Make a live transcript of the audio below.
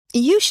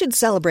You should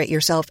celebrate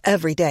yourself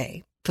every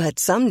day, but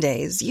some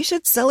days you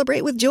should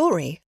celebrate with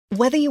jewelry.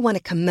 Whether you want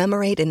to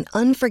commemorate an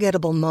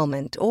unforgettable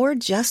moment or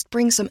just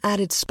bring some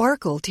added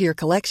sparkle to your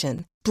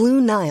collection,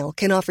 Blue Nile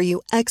can offer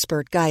you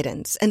expert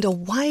guidance and a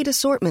wide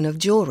assortment of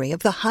jewelry of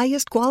the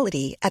highest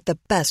quality at the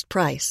best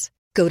price.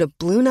 Go to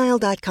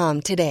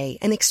BlueNile.com today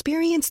and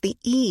experience the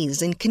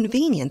ease and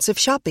convenience of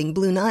shopping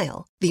Blue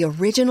Nile, the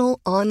original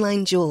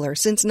online jeweler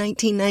since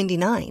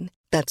 1999.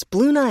 That's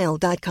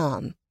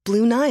BlueNile.com.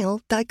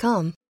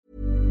 BlueNile.com.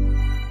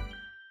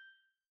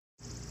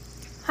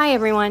 Hi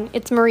everyone,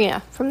 it's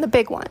Maria from The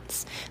Big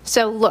Ones.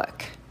 So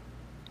look,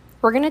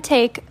 we're going to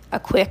take a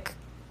quick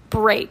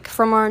break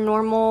from our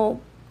normal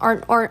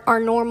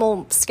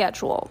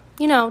schedule.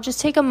 You know,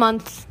 just take a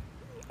month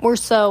or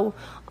so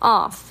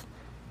off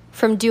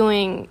from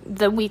doing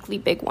the weekly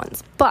Big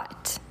Ones.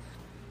 But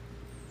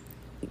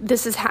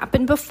this has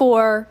happened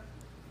before,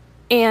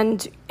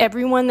 and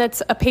everyone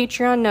that's a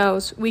Patreon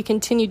knows we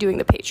continue doing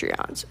the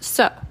Patreons.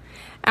 So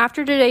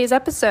after today's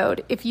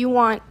episode, if you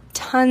want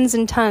tons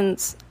and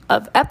tons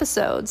of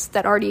episodes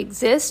that already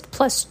exist,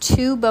 plus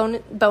 2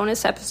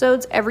 bonus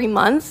episodes every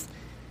month,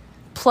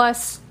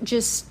 plus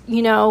just,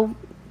 you know,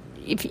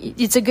 if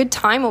it's a good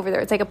time over there,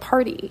 it's like a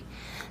party,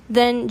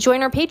 then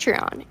join our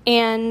Patreon.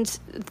 And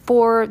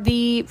for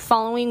the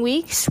following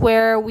weeks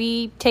where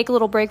we take a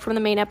little break from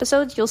the main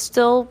episodes, you'll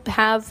still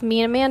have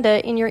me and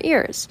Amanda in your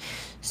ears.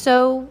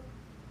 So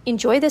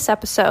enjoy this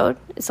episode.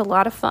 It's a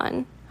lot of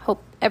fun.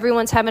 Hope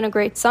everyone's having a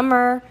great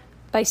summer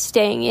by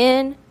staying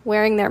in,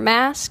 wearing their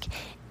mask,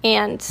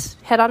 and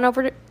head on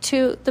over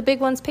to the Big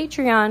Ones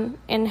Patreon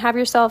and have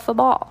yourself a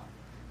ball,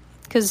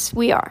 because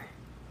we are.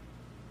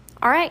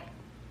 All right.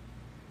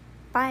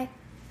 Bye.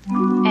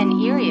 An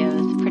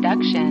Erios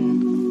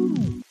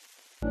production.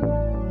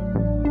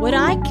 Would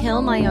I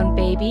kill my own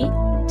baby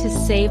to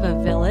save a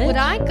village? Would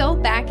I go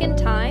back in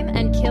time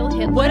and kill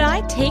Hitler? Would I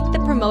take the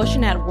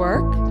promotion at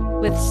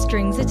work with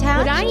strings attached?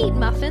 Would I eat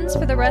muffins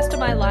for the rest of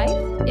my life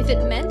if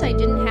it meant I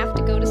didn't have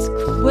to go to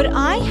school? Would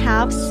I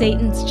have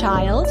Satan's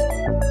child?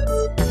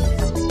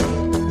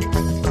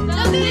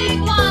 The Big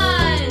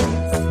Ones!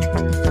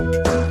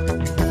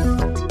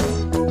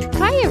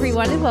 Hi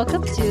everyone and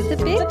welcome to The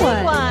Big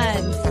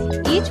Ones.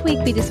 Each week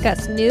we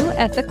discuss new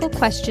ethical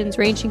questions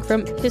ranging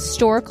from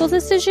historical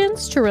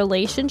decisions to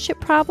relationship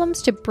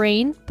problems to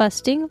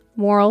brain-busting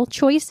moral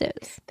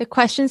choices. The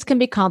questions can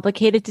be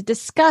complicated to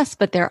discuss,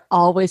 but they're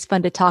always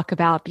fun to talk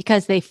about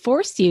because they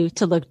force you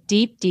to look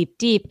deep, deep,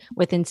 deep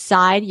within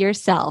inside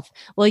yourself.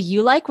 Will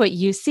you like what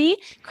you see?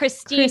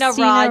 Christina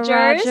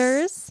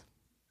Rogers.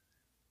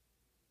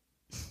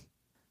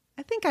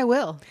 I think I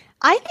will.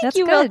 I think That's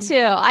you good. will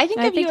too. I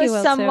think of you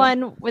as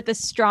someone with a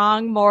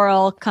strong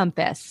moral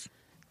compass.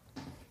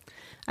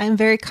 I am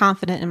very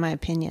confident in my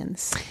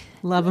opinions.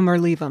 Love them or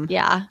leave them.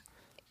 Yeah.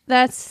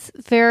 That's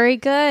very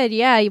good.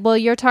 Yeah. Well,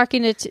 you're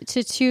talking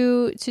to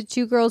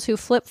two girls who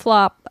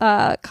flip-flop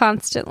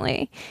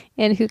constantly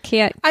and who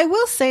can't. I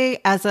will say,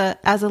 as a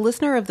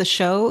listener of the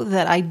show,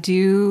 that I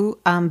do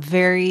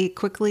very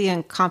quickly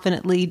and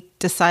confidently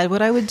decide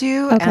what I would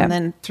do, Okay. and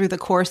then through the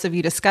course of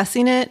you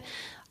discussing it,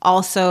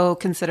 also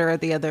consider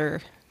the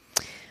other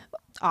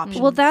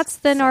options.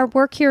 Well, our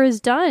work here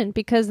is done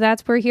because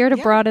we're here to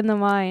broaden the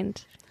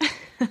mind.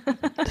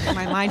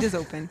 My mind is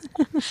open.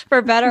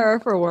 For better or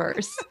for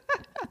worse.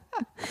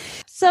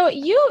 So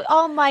you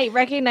all might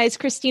recognize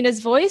Christina's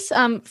voice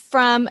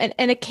from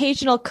an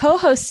occasional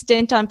co-host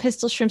stint on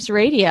Pistol Shrimps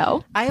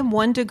Radio. I am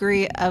 1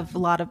 degree of a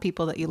lot of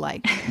people that you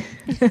like.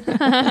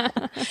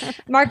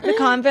 Mark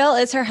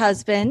McConville is her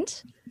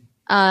husband.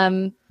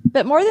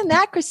 But more than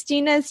that,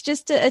 Christina is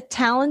just a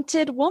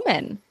talented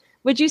woman.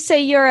 Would you say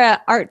you're an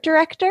art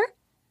director?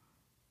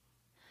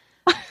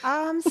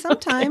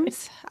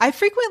 Sometimes. I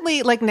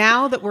frequently, like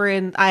now that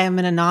I am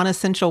a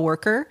non-essential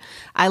worker,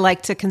 I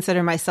like to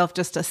consider myself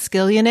just a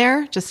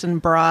skillionaire, just in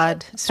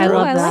broad strokes.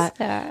 I like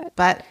that.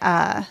 But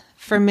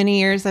for many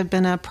years, I've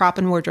been a prop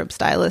and wardrobe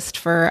stylist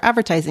for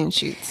advertising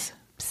shoots.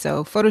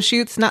 So photo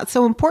shoots, not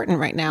so important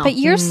right now. But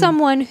you're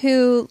someone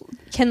who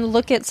can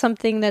look at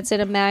something that's in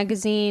a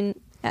magazine,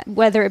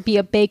 whether it be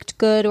a baked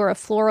good or a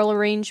floral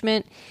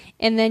arrangement,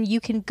 and then you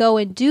can go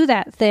and do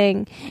that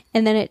thing,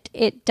 and then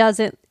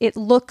it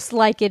looks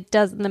like it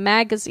does in the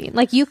magazine.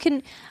 Like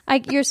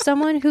you're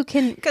someone who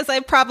can... Because I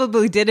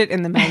probably did it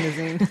in the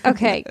magazine.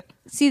 Okay.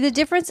 See the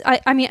difference?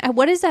 I mean,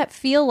 what does that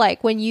feel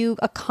like when you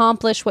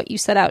accomplish what you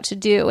set out to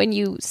do and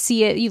you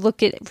see it, you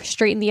look it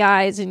straight in the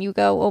eyes and you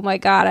go, oh my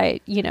God,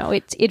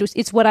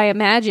 it's what I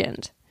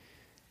imagined.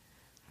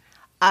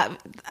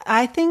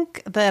 I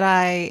think that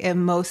I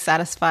am most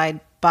satisfied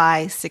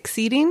by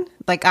succeeding.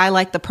 Like, I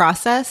like the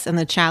process and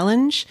the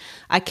challenge.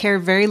 I care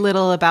very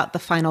little about the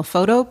final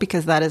photo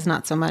because that is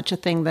not so much a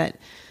thing that,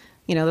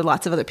 that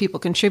lots of other people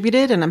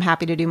contributed, and I'm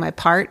happy to do my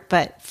part.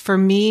 But for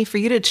me, for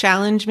you to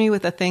challenge me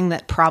with a thing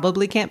that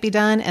probably can't be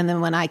done, and then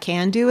when I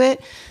can do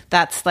it,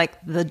 that's like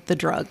the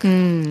drug.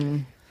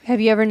 Have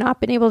you ever not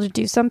been able to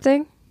do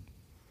something?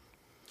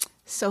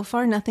 So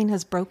far, nothing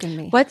has broken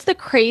me. What's the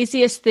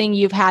craziest thing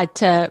you've had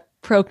to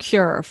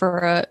procure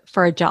for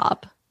a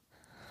job?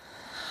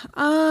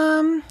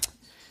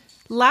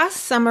 Last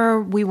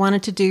summer,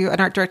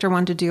 an art director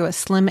wanted to do a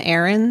Slim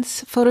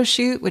Aarons photo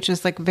shoot, which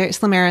is like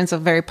Slim Aarons, a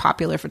very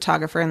popular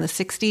photographer in the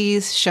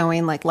 60s,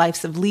 showing like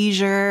lives of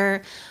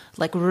leisure,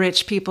 like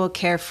rich people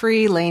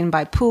carefree, laying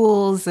by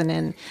pools and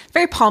in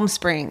very Palm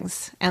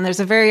Springs. And there's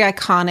a very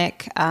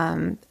iconic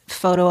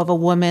photo of a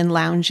woman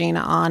lounging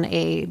on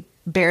a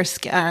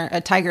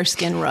tiger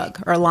skin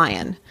rug or a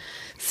lion.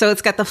 So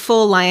it's got the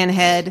full lion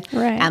head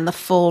and the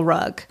full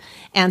rug.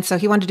 And so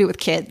he wanted to do it with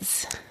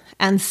kids.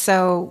 And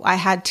so I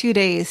had 2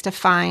 days to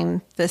find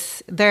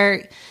this.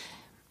 They're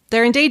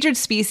endangered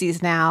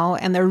species now,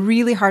 and they're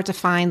really hard to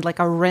find, like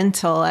a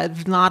rental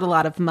at not a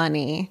lot of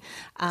money.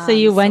 So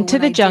you went to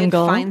the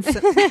jungle.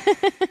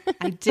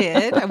 I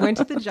did. I went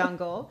to the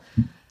jungle.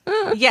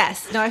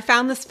 Yes. No, I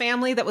found this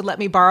family that would let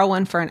me borrow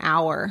one for an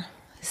hour.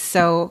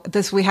 So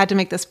we had to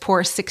make this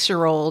poor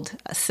 6-year-old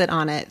sit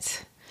on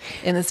it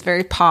in this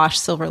very posh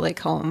Silver Lake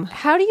home.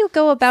 How do you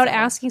go about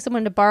asking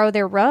someone to borrow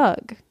their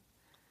rug?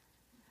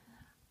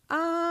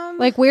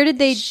 Like, where did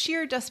they...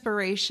 Sheer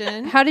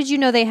desperation. How did you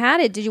know they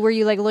had it? Were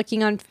you like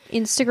looking on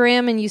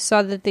Instagram and you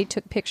saw that they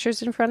took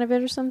pictures in front of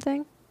it or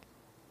something?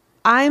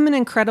 I'm an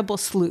incredible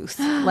sleuth.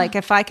 Like,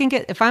 if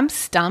I'm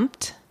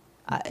stumped,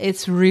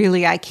 it's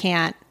really, I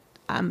can't,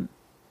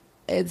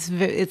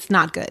 it's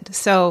not good.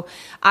 So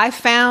I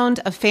found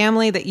a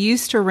family that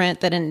used to rent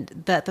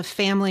that the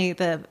family,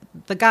 the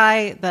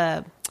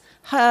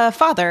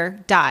father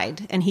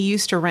died and he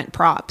used to rent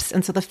props.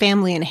 And so the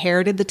family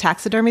inherited the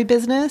taxidermy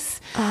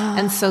business.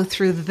 And so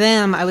through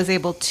them, I was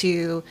able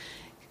to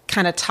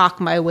kind of talk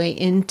my way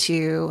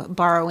into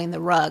borrowing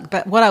the rug.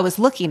 But what I was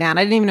looking at,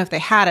 I didn't even know if they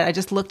had it. I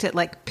just looked at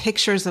like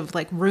pictures of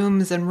like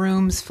rooms and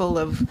rooms full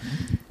of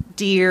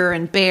deer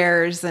and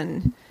bears.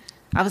 And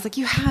I was like,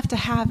 you have to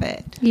have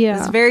it. Yeah. It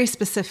was very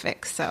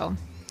specific. So...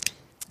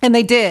 And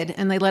they did,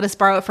 and they let us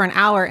borrow it for an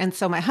hour. And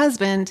so my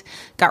husband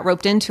got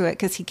roped into it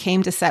because he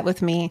came to set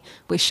with me.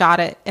 We shot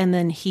it, and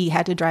then he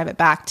had to drive it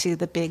back to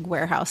the big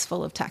warehouse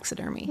full of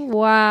taxidermy.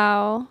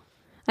 Wow.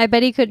 I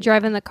bet he could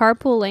drive in the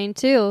carpool lane,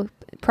 too.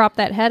 Prop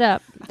that head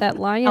up, that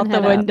lion out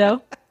head the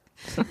window.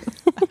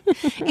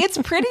 It's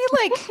pretty,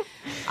 it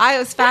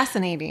was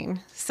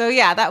fascinating. So,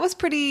 yeah, that was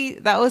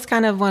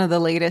kind of one of the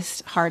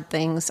latest hard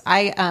things.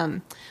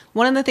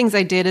 One of the things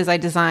I did is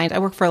I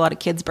work for a lot of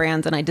kids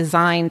brands, and I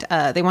designed,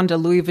 they wanted a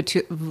Louis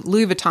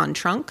Vuitton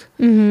trunk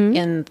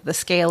in the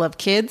scale of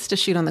kids to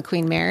shoot on the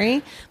Queen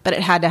Mary, but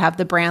it had to have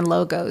the brand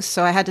logos.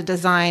 So I had to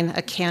design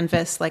a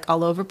canvas like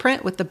all over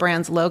print with the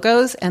brand's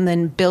logos and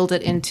then build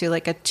it into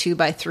like a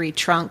 2x3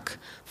 trunk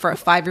for a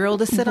 5-year-old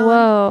to sit on.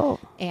 Whoa.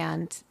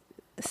 And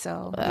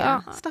so,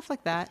 yeah, stuff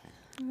like that.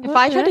 If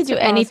I tried to do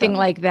anything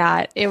like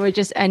that, it would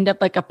just end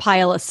up like a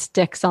pile of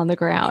sticks on the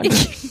ground.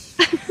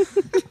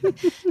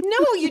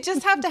 No, you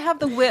just have to have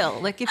the will.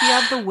 Like, if you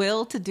have the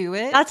will to do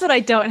it. That's what I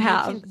don't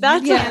have. You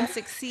can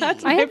succeed.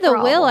 I have the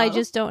will, I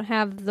just don't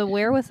have the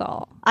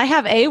wherewithal. I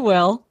have a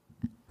will.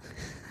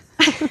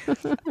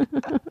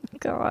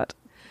 God.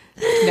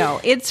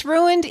 No, it's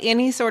ruined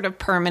any sort of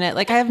permanent.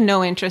 Like, I have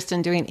no interest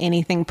in doing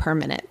anything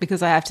permanent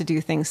because I have to do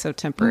things so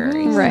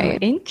temporary.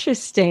 Right.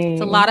 Interesting.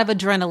 It's a lot of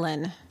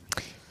adrenaline.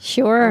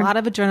 Sure. A lot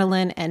of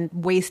adrenaline and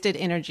wasted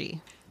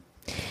energy.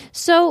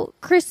 So,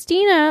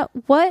 Christina,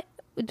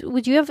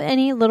 would you have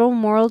any little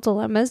moral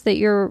dilemmas that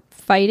you're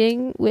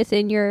fighting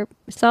within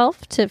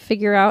yourself to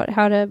figure out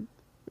how to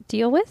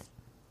deal with?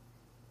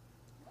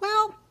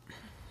 Well,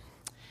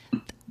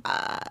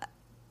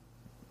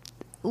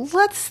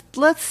 let's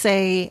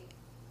say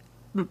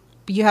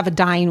you have a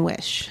dying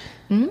wish.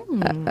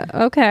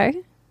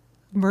 Okay.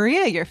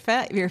 Maria, your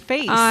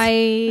face.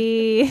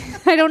 I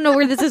don't know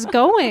where this is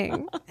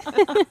going.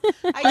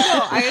 I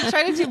know. I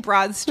try to do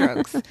broad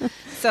strokes.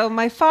 So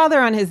my father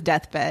on his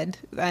deathbed,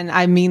 and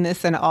I mean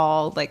this in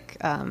all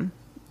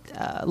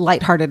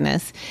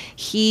lightheartedness,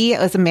 he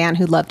was a man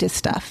who loved his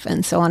stuff.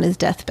 And so on his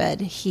deathbed,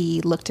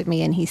 he looked at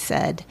me and he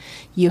said,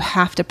 "You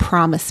have to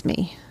promise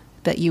me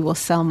that you will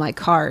sell my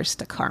cars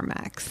to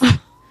CarMax."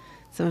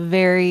 It's a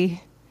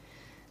very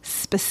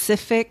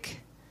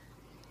specific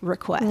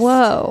request.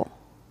 Whoa.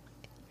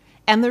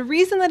 And the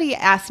reason that he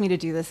asked me to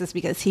do this is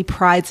because he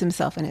prides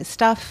himself in his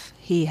stuff.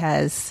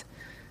 His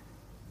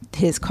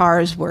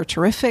cars were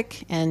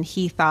terrific, and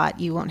he thought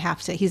you won't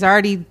have to. He's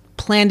already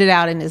planned it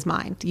out in his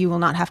mind. You will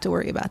not have to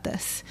worry about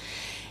this.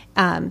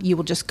 You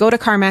will just go to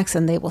CarMax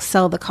and they will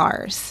sell the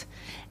cars.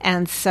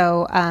 And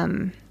so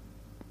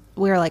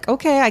we were like,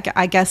 okay,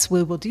 I guess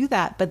we will do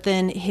that. But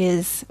then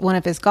one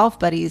of his golf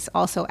buddies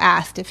also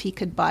asked if he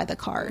could buy the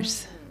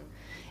cars.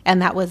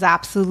 And that was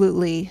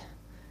absolutely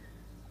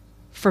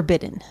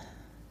forbidden.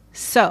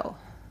 So,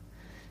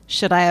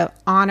 should I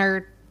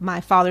honor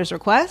my father's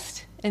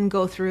request and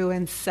go through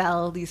and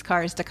sell these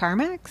cars to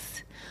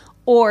CarMax?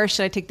 Or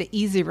should I take the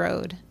easy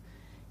road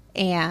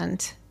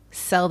and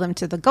sell them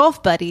to the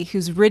golf buddy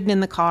who's ridden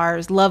in the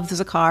cars, loves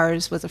the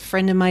cars, was a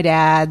friend of my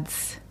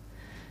dad's,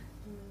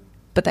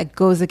 but that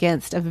goes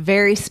against a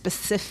very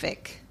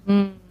specific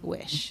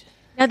wish?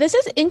 Now, this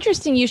is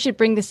interesting. You should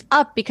bring this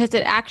up because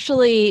it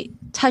actually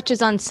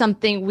touches on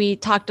something we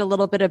talked a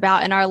little bit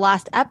about in our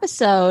last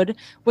episode,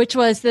 which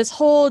was this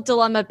whole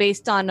dilemma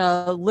based on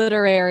a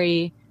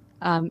literary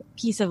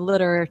piece of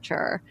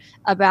literature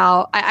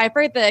about, I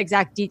forget the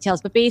exact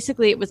details, but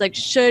basically it was like,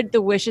 should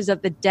the wishes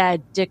of the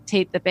dead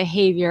dictate the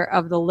behavior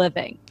of the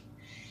living?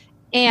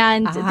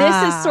 And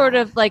this is sort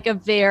of like a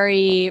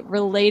very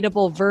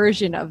relatable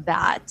version of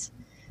that.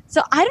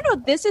 So I don't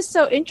know. This is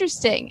so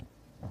interesting.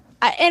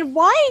 And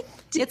why?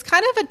 It's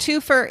kind of a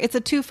two-for. It's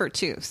a 2 for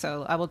 2.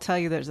 So I will tell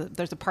you, there's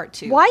a part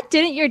 2. Why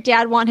didn't your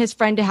dad want his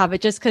friend to have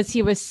it? Just because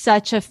he was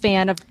such a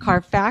fan of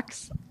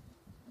Carfax?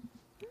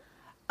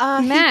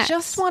 He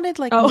just wanted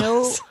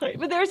no. Sorry.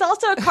 But there's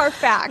also a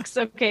Carfax.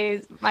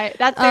 Okay,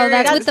 that's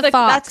the Fox.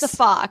 That's the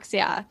Fox.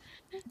 Yeah,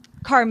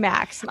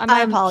 CarMax.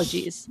 My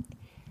apologies.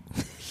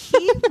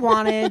 He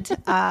wanted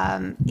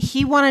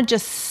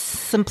just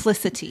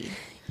simplicity.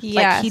 Yes.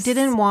 Like, he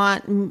didn't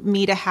want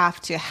me to have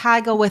to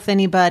haggle with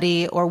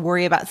anybody or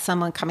worry about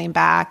someone coming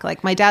back.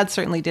 Like, my dad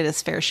certainly did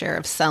his fair share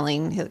of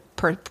selling his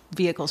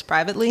vehicles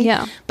privately.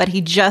 Yeah. But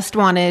he just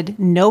wanted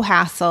no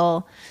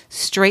hassle,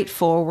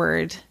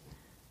 straightforward,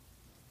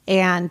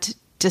 and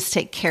just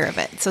take care of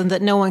it so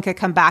that no one could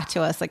come back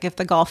to us. Like, if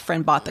the golf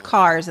friend bought the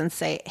cars and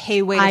say,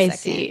 hey, wait a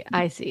second.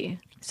 I see.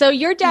 So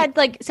your dad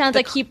sounds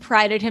like he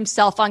prided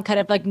himself on kind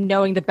of like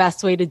knowing the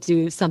best way to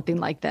do something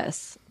like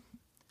this.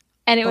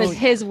 And it was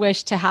his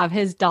wish to have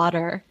his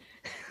daughter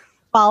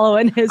follow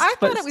in his footsteps.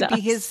 Thought it would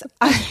be his.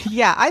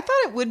 I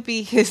thought it would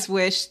be his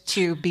wish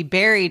to be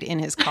buried in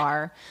his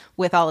car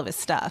with all of his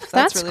stuff.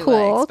 That's really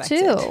cool what I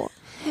expected.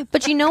 too.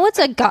 But you know what's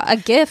a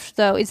gift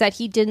though is that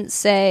he didn't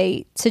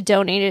say to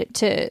donate it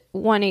to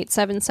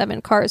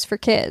 1-877 Cars for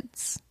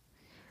Kids.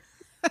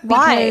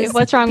 Why?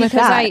 What's wrong with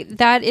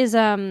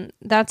that?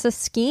 That's a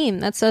scheme.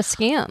 That's a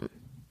scam.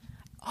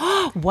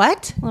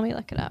 What? Let me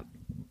look it up.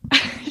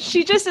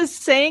 She just is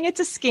saying it's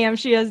a scam.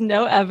 She has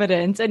no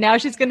evidence, and now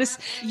she's gonna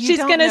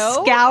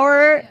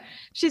scour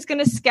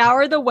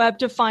the web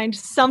to find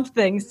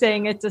something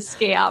saying it's a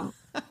scam.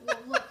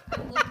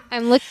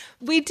 I'm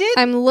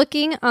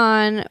looking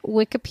on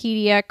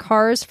Wikipedia.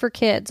 Cars for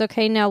Kids.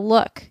 Okay, now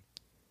look.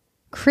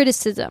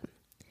 Criticism.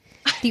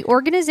 The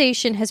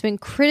organization has been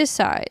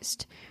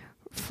criticized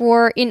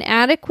for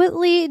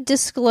inadequately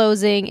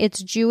disclosing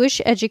its Jewish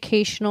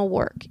educational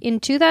work. In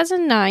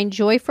 2009,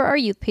 Joy for Our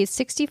Youth paid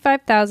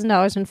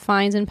 $65,000 in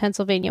fines in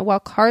Pennsylvania, while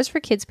Cars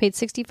for Kids paid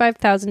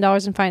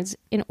 $65,000 in fines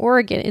in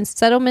Oregon in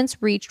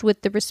settlements reached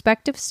with the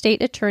respective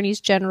state attorneys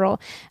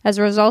general as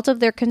a result of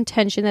their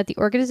contention that the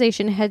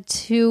organization had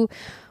to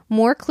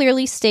more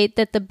clearly state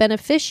that the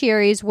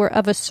beneficiaries were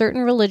of a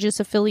certain religious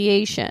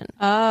affiliation.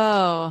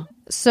 Oh.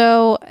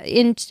 So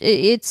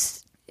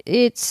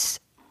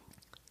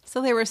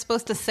So they were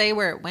supposed to say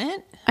where it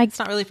went? It's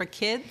not really for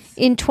kids?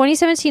 In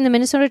 2017, the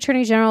Minnesota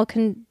Attorney General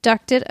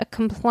conducted a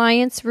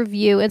compliance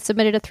review and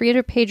submitted a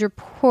 300-page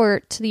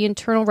report to the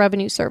Internal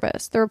Revenue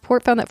Service. The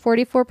report found that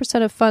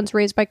 44% of funds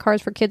raised by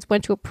Cars for Kids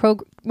went to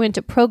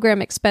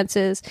program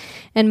expenses,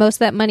 and most of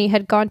that money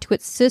had gone to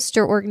its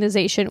sister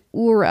organization,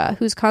 URA,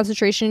 whose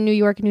concentration in New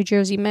York and New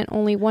Jersey meant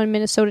only one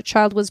Minnesota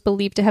child was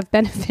believed to have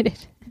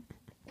benefited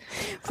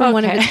from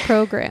one of its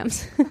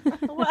programs.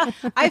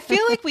 I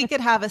feel like we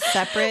could have a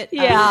separate,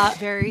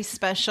 very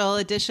special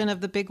edition of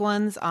the big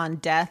ones on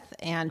death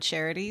and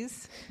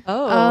charities.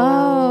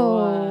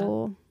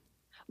 Oh.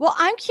 Well,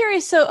 I'm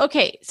curious. So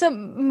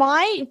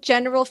my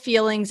general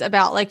feelings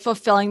about like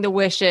fulfilling the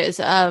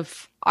wishes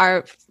of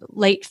our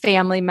late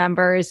family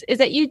members is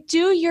that you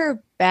do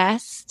your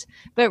best,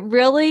 but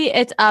really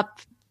it's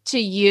up to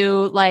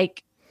you,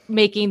 like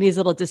making these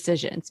little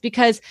decisions,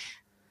 because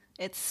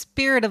it's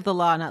spirit of the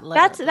law, not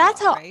letter.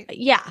 That's how. Right?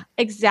 Yeah,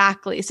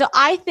 exactly. So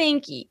I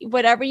think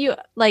whatever you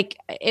like,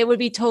 it would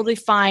be totally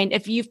fine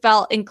if you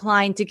felt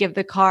inclined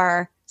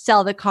to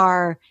sell the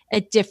car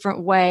a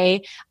different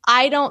way.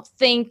 I don't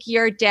think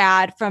your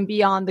dad from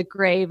beyond the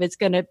grave is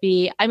going to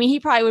be. I mean, he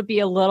probably would be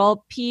a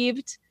little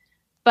peeved,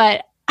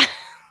 but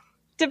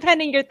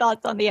depending your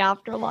thoughts on the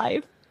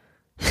afterlife.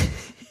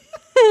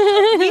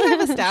 We have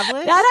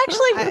established that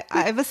actually.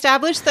 I've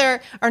established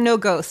there are no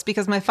ghosts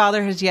because my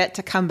father has yet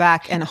to come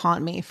back and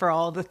haunt me for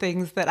all the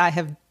things that I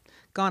have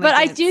gone. But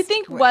I do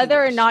think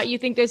whether or not you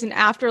think there's an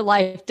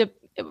afterlife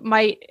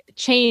might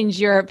change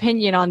your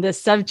opinion on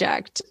this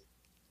subject.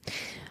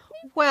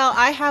 Well,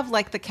 I have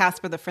like the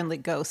Casper the Friendly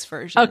Ghost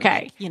version.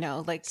 Okay,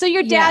 like so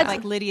your dad,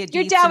 like Lydia.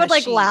 Your dad would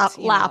like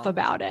laugh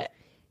about it.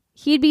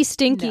 He'd be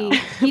Stinky. No.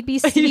 He'd be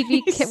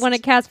one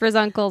of Casper's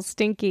uncles,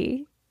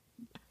 Stinky.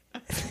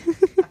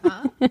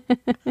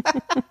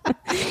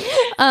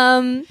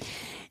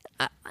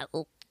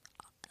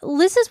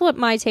 This is what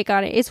my take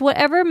on it is.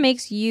 Whatever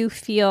makes you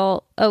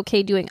feel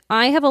okay doing.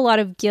 I have a lot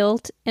of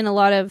guilt and a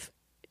lot of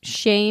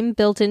shame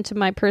built into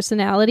my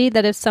personality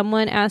that if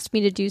someone asked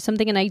me to do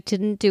something and I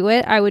didn't do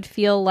it, I would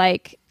feel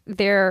like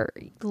their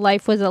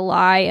life was a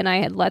lie and I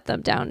had let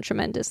them down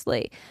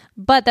tremendously.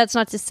 But that's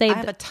not to say I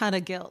have a ton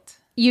of guilt.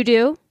 You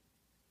do?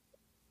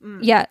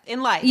 Yeah.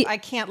 In life, I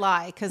can't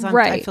lie because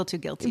I feel too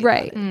guilty.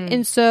 Right. About it.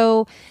 And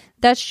so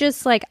That's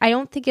just like, I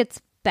don't think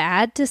it's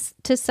bad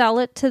to sell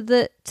it to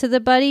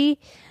the buddy,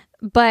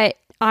 but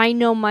I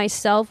know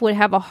myself would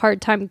have a hard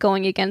time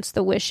going against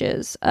the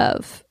wishes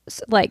of,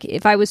 like,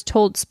 if I was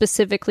told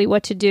specifically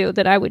what to do,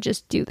 that I would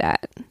just do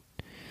that.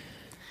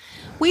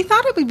 We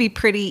thought it would be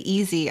pretty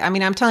easy. I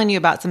mean, I'm telling you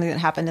about something that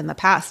happened in the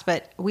past,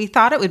 but we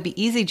thought it would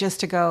be easy just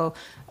to go,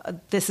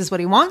 this is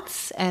what he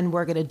wants, and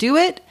we're going to do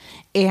it.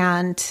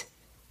 And,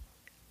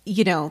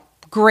 you know,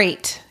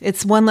 great.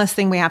 It's one less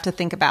thing we have to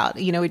think about.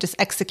 You know, we just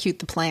execute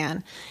the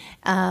plan.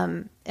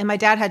 And my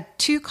dad had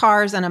 2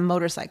 cars and a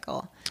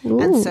motorcycle. Ooh.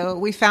 And so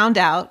we found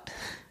out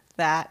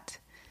that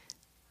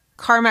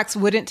CarMax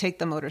wouldn't take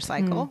the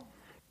motorcycle.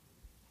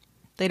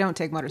 They don't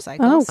take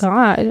motorcycles. Oh,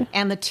 God.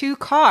 And the 2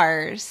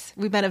 cars,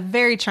 we met a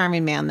very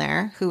charming man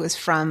there who was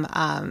from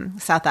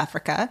South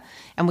Africa.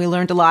 And we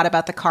learned a lot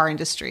about the car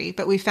industry.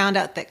 But we found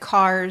out that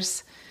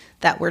cars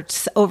that were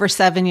over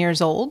 7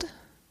 years old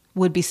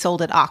would be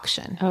sold at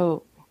auction.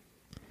 Oh.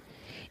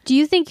 Do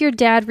you think your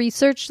dad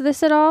researched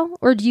this at all?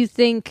 Or do you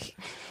think...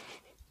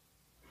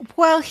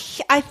 Well,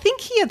 I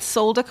think he had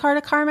sold a car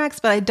to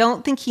CarMax, but I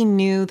don't think he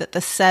knew that the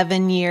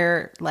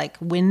 7-year like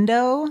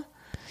window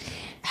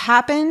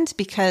happened,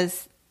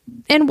 because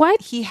and why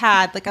he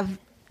had like a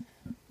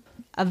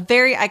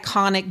very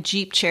iconic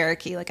Jeep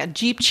Cherokee, like a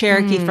Jeep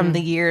Cherokee from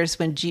the years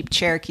when Jeep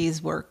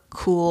Cherokees were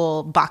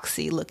cool,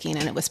 boxy looking,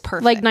 and it was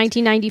perfect. Like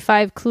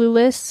 1995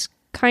 Clueless,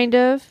 kind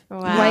of.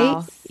 Wow.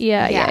 White?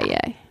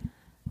 Yeah.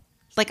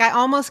 Like, I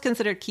almost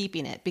considered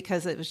keeping it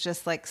because it was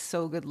just like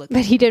so good looking.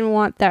 But he didn't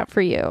want that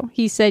for you.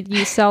 He said,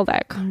 you sell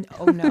that car.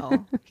 Oh,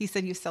 no. He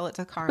said, you sell it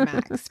to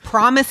CarMax.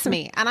 Promise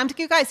me. And I'm like,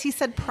 you guys, he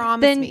said,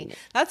 promise me.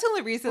 That's the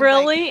only reason.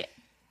 Really? Like,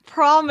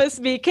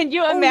 promise me. Can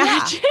you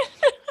imagine?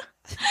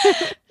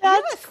 Yeah.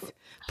 Yes.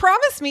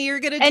 Promise me you're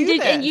going to do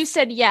this. And you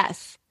said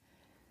yes.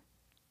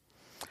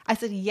 I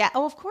said, yeah.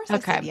 Oh, of course I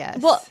said yes.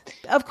 Well,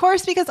 of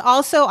course, because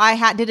also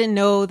I didn't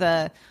know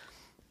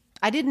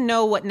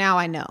what now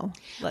I know.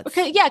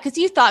 Because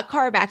you thought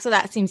CarMax, so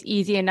that seems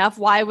easy enough.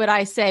 Why would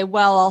I say,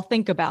 well, I'll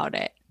think about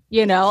it?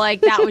 You know,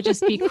 like that would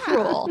just be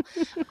cruel.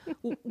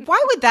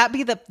 Why would that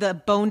be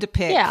the bone to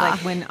pick? Yeah. Like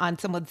when on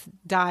someone's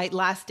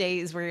last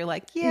days where you're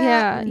like,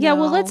 yeah.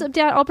 Well,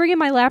 Dad, I'll bring in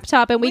my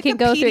laptop and we can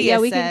go through. Yeah,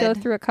 we can go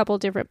through a couple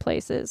different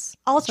places.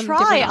 I'll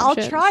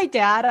try,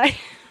 Dad.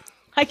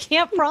 I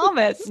can't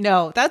promise.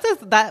 No,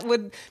 that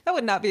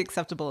would not be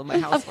acceptable in my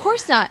house. Of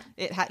course not.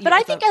 But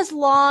I think as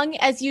long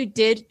as you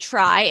did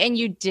try and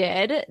you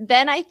did,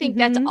 then I think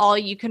that's all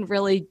you can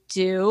really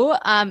do.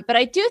 But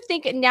I do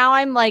think now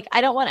I'm like,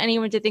 I don't want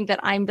anyone to think that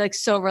I'm like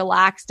so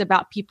relaxed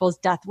about people's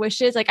death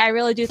wishes. Like, I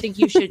really do think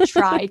you should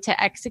try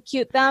to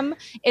execute them.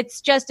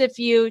 It's just if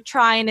you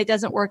try and it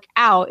doesn't work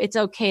out, it's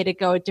okay to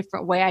go a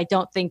different way. I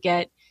don't think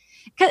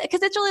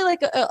because it's really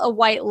like a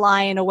white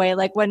lie in a way.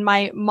 Like when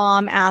my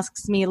mom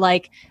asks me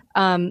like,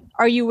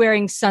 are you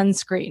wearing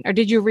sunscreen or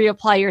did you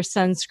reapply your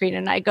sunscreen?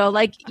 And I go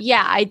like,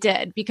 yeah, I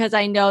did, because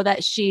I know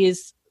that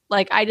she's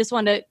like, I just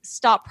want to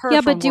stop her.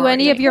 Yeah, but do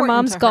any of your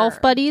mom's golf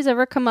her. Buddies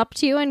ever come up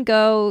to you and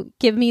go,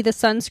 give me the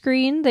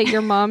sunscreen that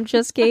your mom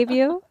just gave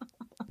you?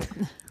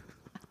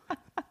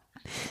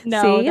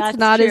 No, see, that's it's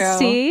not true.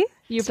 as You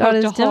not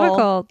as poked a hole.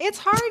 difficult. It's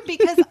hard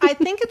because I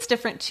think it's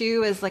different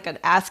too, as like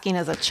asking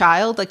as a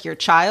child, like your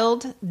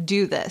child,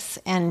 do this.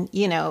 And,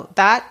 you know,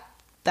 that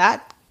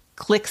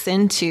clicks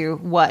into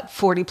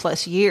 40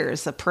 plus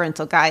years of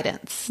parental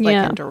guidance, like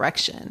in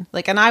direction.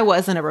 Like, and I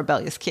wasn't a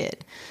rebellious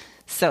kid.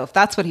 So if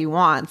that's what he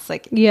wants,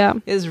 like,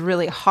 it's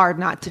really hard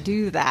not to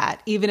do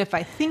that, even if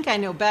I think I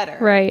know better.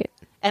 Right.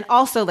 And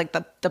also like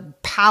the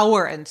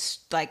power and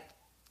like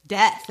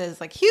death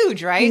is like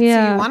huge, right?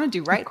 Yeah. So you want to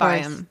do right by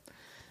him.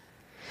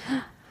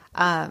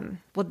 Well,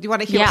 do you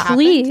want to hear what happened?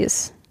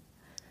 Please.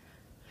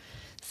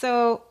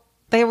 So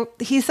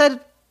he said,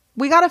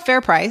 we got a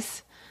fair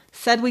price,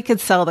 said we could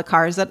sell the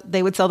cars, that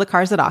they would sell the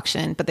cars at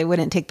auction, but they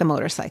wouldn't take the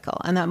motorcycle.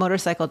 And that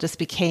motorcycle just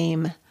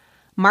became,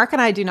 Mark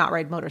and I do not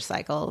ride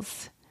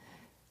motorcycles.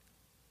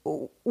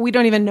 We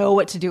don't even know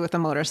what to do with a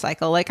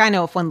motorcycle. Like, I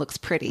know if one looks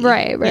pretty,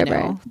 right,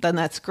 then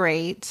that's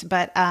great.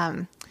 But,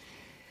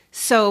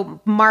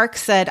 so Mark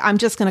said, I'm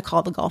just going to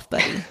call the Golf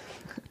Buddy.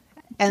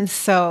 And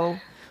so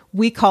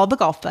we called the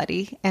Golf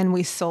Buddy and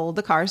we sold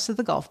the cars to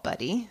the Golf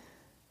Buddy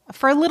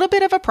for a little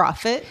bit of a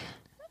profit.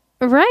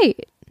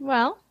 Right.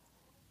 Well,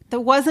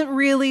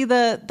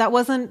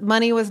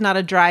 money was not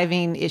a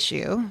driving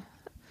issue,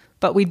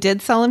 but we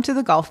did sell him to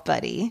the Golf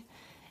Buddy.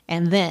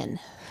 And then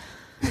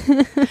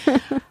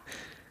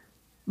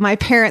my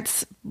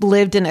parents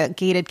lived in a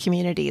gated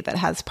community that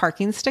has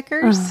parking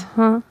stickers.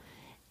 Uh-huh.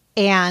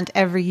 And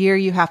every year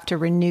you have to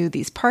renew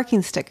these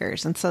parking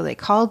stickers. And so they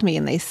called me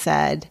and they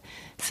said,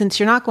 since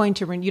you're not going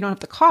to you don't have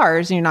the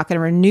cars and you're not going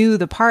to renew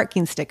the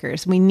parking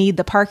stickers, we need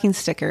the parking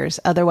stickers.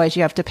 Otherwise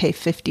you have to pay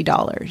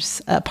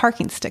 $50 a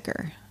parking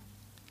sticker.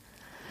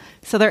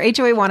 So their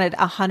HOA wanted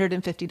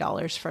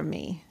 $150 from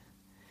me,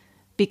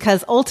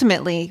 because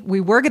ultimately we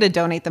were going to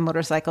donate the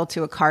motorcycle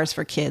to a Cars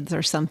for Kids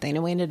or something.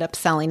 And we ended up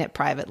selling it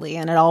privately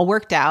and it all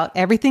worked out.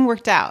 Everything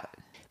worked out.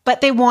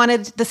 But they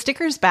wanted the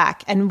stickers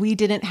back and we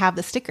didn't have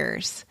the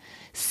stickers.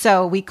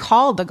 So we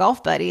called the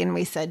golf buddy and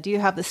we said, do you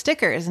have the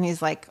stickers? And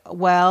he's like,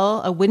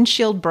 well, a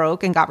windshield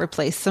broke and got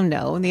replaced. So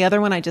no. And the other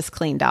one I just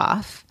cleaned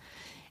off.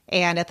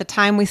 And at the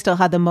time we still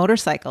had the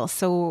motorcycle.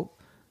 So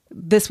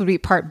this would be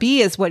part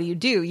B is what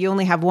do? You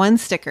only have one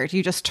sticker. Do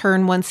you just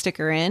turn one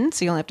sticker in?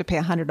 So you only have to pay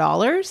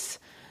 $100?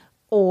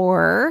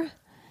 Or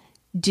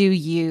do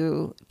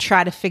you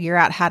try to figure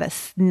out how to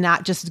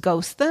not just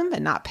ghost them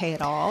and not pay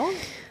at all?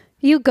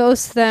 You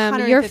ghost them.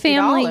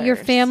 $150. Your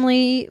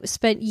family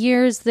spent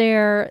years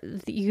there.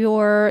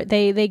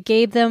 They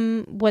gave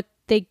them what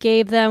they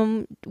gave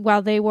them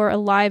while they were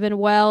alive and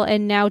well,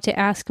 and now to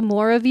ask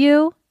more of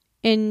you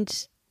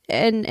and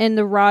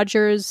the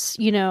Rogers,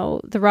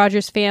 the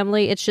Rogers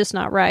family, it's just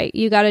not right.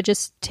 You got to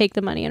just take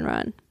the money and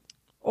run.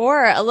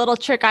 Or a little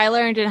trick I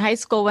learned in high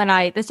school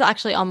this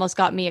actually almost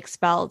got me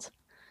expelled.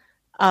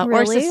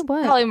 Really? Or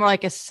What? probably more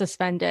like a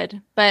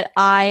suspended. But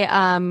I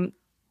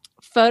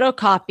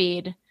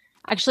photocopied.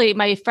 Actually,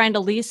 my friend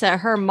Elisa,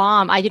 her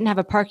mom, I didn't have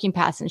a parking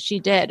pass and she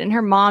did. And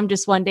her mom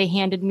just one day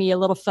handed me a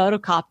little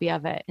photocopy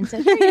of it and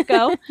said, here you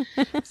go.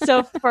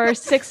 So for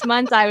 6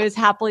 months, I was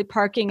happily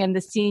parking in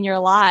the senior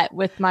lot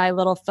with my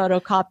little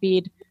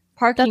photocopied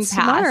parking That's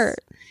pass. smart.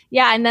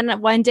 Yeah. And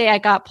then one day I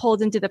got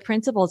pulled into the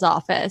principal's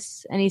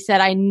office and he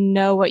said, I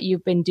know what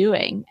you've been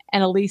doing.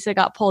 And Elisa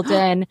got pulled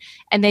in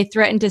and they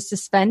threatened to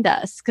suspend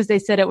us because they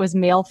said it was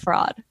mail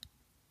fraud.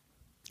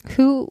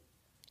 Who?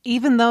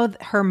 Even though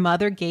her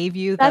mother gave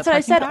you the That's what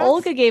I said. pass?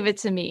 Olga gave it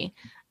to me.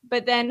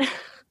 But then...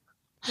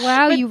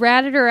 Wow, you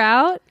ratted her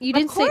out? You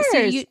didn't Of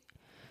course.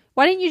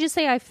 Why didn't you just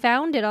say I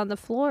found it on the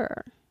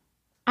floor?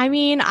 I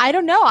mean, I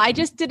don't know. I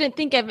just didn't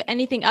think of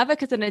anything of it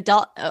because an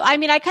adult... I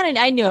mean,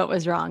 I knew it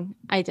was wrong.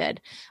 I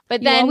did.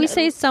 But You then... always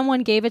say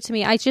someone gave it to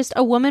me.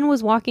 A woman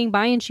was walking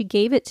by and she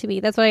gave it to me.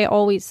 That's what I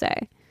always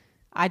say.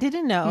 I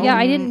didn't know. Yeah,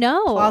 I didn't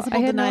know. Plausible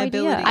I had no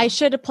deniability. idea. I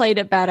should have played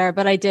it better,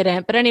 but I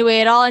didn't. But anyway,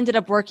 it all ended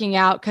up working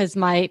out because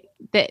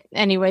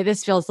anyway,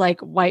 this feels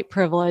like white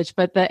privilege,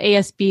 but the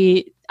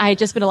ASB, I had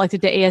just been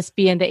elected to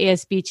ASB and the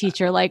ASB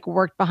teacher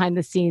worked behind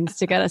the scenes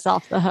to get us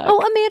off the hook. Oh,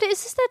 Amanda,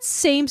 is this that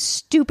same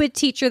stupid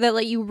teacher that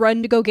let you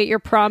run to go get your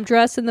prom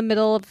dress in the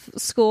middle of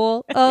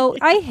school? Oh,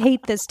 I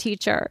hate this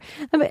teacher.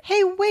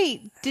 Hey,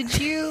 wait. Did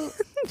you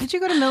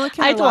go to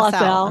Milliken I or went to La La Salle,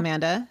 Salle.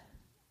 Amanda?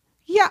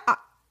 Yeah,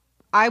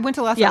 I went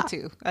to La Salle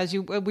too.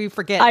 We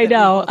forget. I that we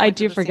know. both I went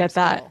to do the same forget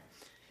that. school.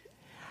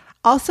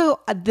 Also,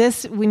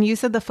 when you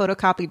said the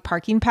photocopied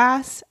parking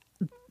pass,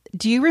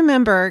 do you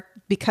remember,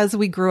 because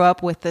we grew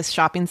up with this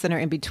shopping center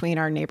in between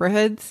our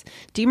neighborhoods,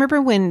 do you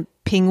remember when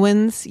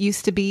Penguins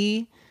used to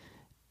be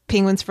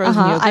Penguins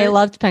frozen yogurt? I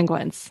loved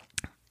Penguins.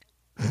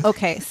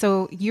 Okay,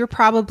 so you're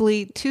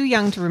probably too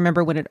young to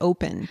remember when it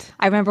opened.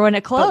 I remember when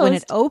it closed. But when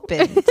it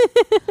opened,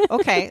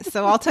 okay,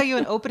 so I'll tell you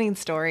an opening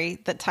story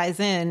that ties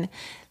in.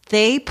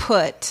 They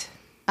put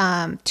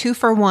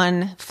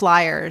 2-for-1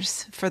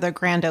 flyers for the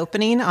grand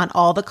opening on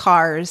all the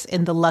cars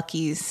in the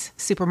Lucky's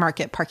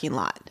supermarket parking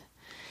lot.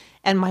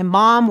 And my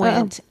mom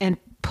went and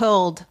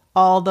pulled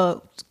all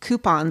the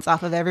coupons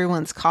off of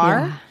everyone's car.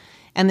 Yeah.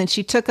 And then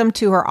she took them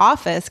to her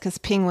office because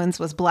Penguins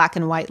was black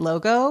and white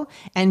logo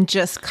and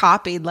just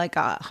copied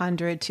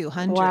 100,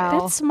 200. Wow.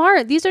 That's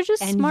smart. These are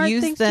just and smart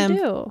used things them to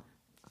do.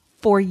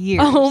 For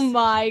years. Oh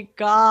my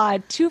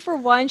God.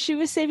 2-for-1. She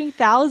was saving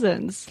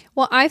thousands.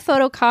 Well, I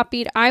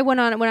photocopied. I went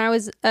on when I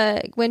was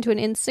went to an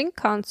NSYNC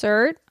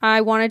concert.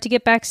 I wanted to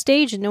get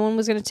backstage and no one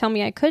was going to tell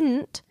me I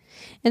couldn't.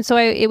 And so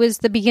it was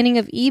the beginning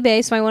of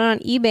eBay. So I went on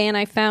eBay and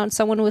I found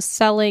someone was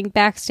selling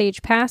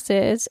backstage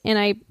passes and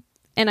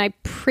I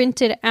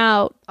printed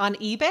out on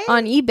eBay?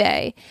 On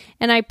eBay.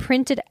 And I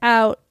printed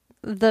out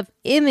the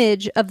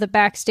image of the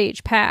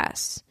backstage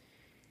pass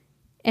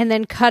and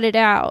then cut it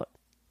out.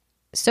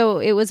 So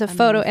it was a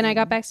photo and I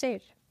got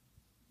backstage.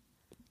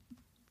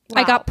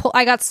 Wow.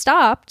 I got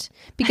stopped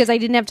because I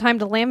didn't have time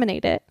to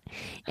laminate it.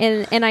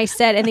 And they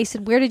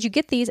said, "Where did you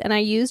get these?" And I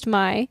used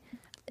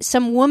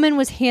some woman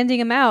was handing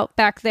them out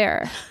back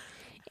there.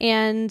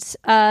 And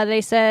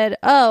they said,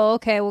 "Oh,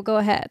 okay, well go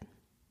ahead."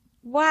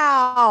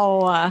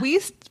 Wow. We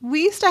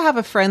used to have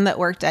a friend that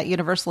worked at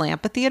Universal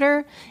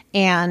Amphitheater,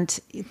 and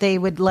they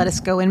would let us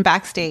go in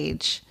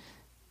backstage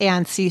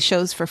and see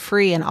shows for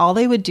free. And all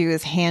they would do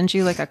is hand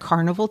you a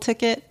carnival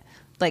ticket,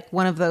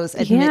 one of those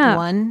admit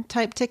one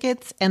type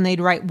tickets, and they'd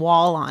write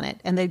wall on it.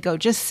 And they'd go,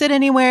 just sit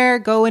anywhere,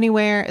 go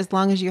anywhere, as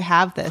long as you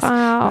have this.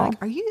 Wow.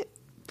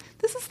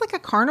 This is like a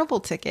carnival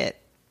ticket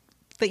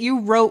that you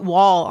wrote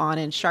wall on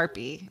in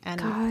Sharpie.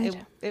 And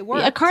it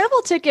worked. A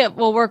carnival ticket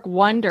will work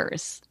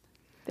wonders.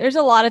 There's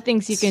a lot of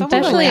things you can do.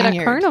 Especially at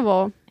a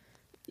carnival.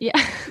 Yeah.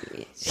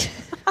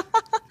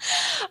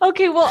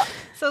 Okay, well.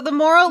 So the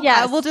moral,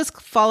 yes. we'll just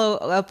follow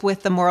up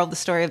with the moral of the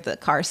story of the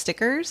car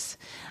stickers,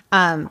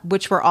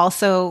 which were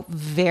also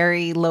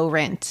very low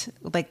rent.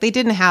 They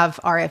didn't have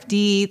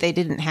RFD.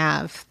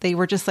 They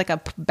were just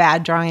a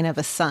bad drawing of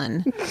a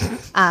sun.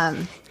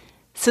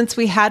 Since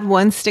we had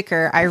one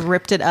sticker, I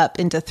ripped it up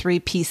into 3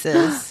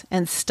 pieces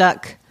and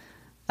stuck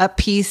a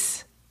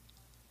piece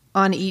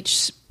on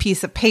each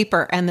piece of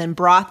paper and then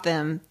brought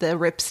them the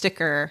ripped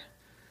sticker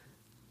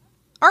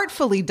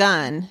artfully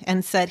done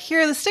and said,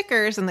 here are the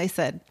stickers. And they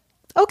said,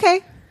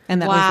 okay.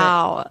 And that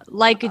was it.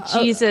 Like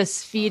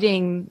Jesus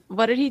feeding.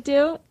 What did he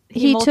do?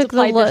 He took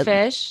the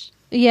fish.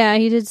 Yeah,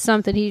 he did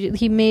something.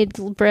 He made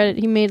bread.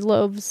 He made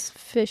loaves,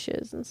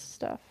 fishes, and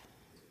stuff.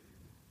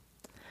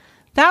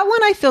 That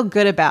one I feel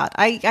good about.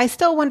 I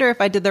still wonder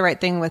if I did the right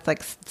thing with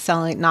like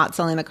not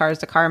selling the cars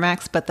to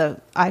CarMax, but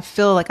I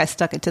feel like I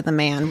stuck it to the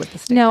man with the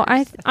stickers. No,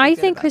 I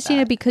think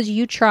Christina, because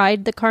you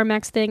tried the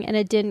CarMax thing and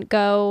it didn't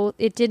go.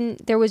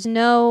 There was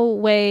no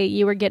way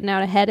you were getting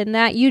out ahead in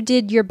that. You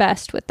did your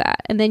best with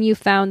that, and then you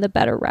found the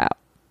better route.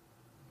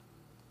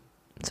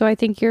 So I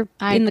think you're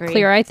in the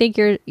clear. I think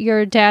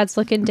your dad's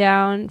looking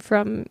down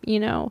from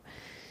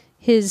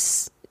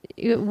his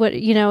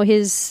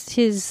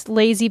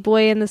lazy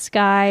boy in the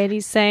sky, and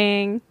he's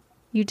saying,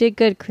 "You did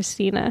good,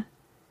 Christina.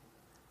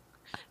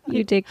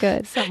 You did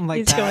good." Something like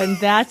he's that. Going,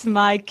 "That's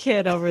my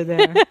kid over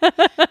there."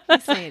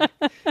 He's saying,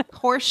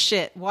 "Horse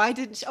shit. Why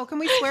didn't? Can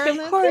we swear in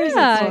this?" Of course.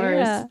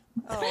 Yeah.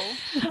 Oh,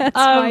 That's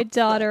my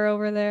daughter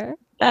over there.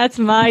 That's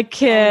my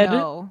kid. Oh,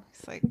 no.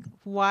 It's like,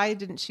 why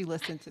didn't she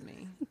listen to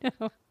me? No.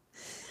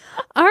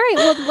 All right,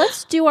 well,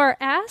 let's do our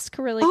ask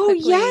really quickly.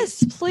 Oh,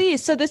 yes,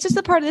 please. So this is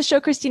the part of the show,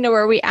 Christina,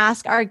 where we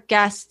ask our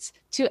guests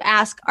to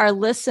ask our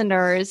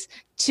listeners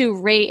to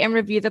rate and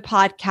review the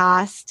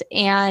podcast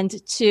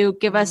and to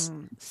give us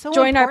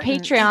join our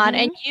Patreon.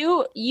 And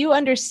you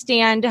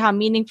understand how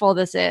meaningful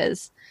this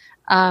is.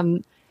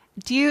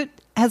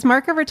 Has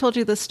Mark ever told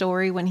you the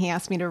story when he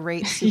asked me to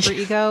rate Super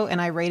Ego and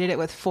I rated it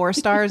with 4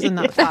 stars and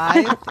not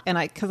 5? And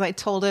because I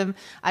told him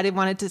I didn't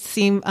want it to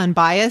seem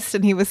unbiased,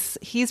 and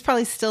he's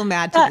probably still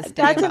mad to this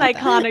day. That's an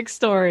iconic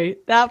story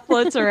that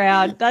floats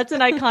around. That's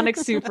an iconic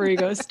Super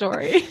Ego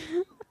story.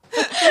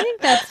 I think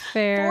that's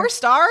fair. 4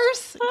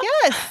 stars?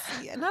 Yes.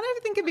 Not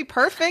everything can be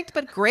perfect,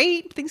 but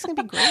great. Things can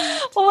be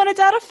great. Well, when it's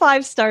out of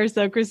 5 stars,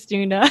 though,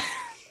 Christina,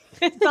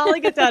 it's not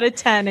like it's out of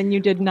 10 and you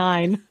did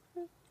 9.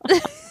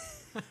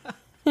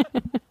 I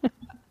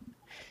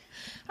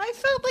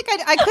felt like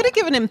I could have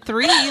given him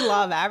 3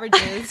 law of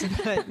averages,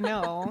 but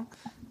no.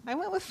 I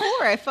went with 4.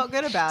 I felt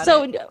good about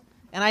it.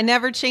 And I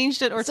never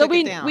changed it or took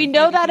it down. We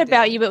know that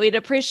about you, but we'd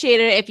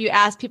appreciate it if you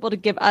asked people to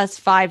give us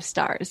 5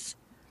 stars.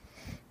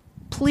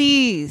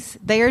 Please.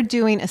 They are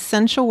doing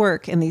essential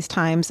work in these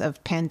times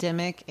of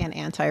pandemic and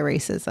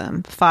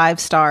anti-racism. 5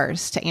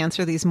 stars to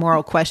answer these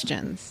moral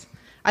questions.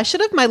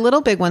 My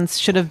little big ones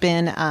should have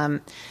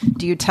been,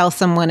 do you tell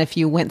someone if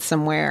you went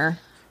somewhere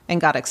and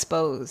got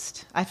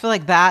exposed? I feel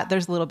like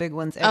there's little big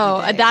ones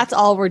every day. That's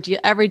all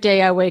every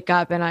day I wake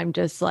up and I'm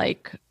just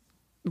like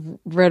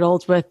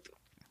riddled with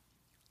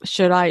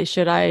should I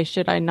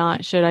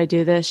not, should I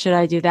do this, should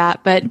I do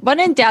that? But when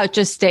in doubt,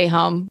 just stay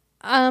home.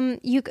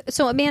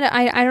 So Amanda,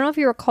 I don't know if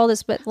you recall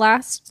this, but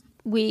last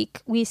week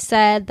we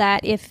said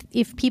that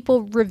if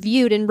people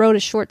reviewed and wrote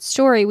a short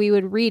story, we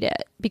would read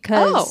it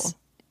because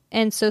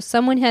and so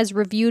someone has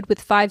reviewed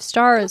with 5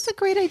 stars. That's a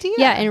great idea.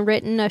 Yeah, and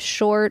written a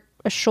short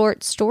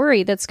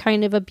story that's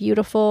kind of a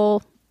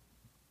beautiful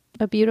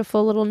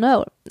little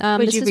note.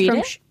 Would you read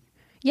it?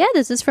 Yeah,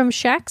 this is from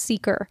Shack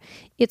Seeker.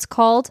 It's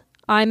called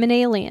 "I'm an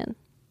Alien."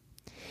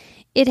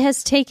 It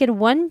has taken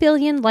 1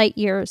 billion light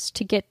years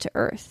to get to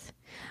Earth.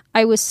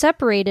 I was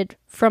separated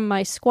from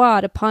my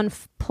squad upon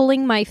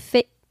pulling my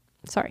space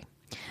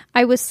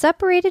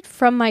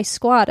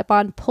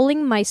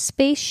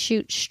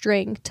chute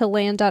string to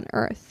land on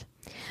Earth.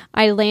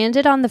 I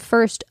landed on the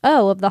first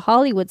O of the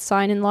Hollywood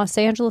sign in Los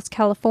Angeles,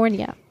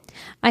 California.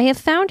 I have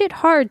found it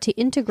hard to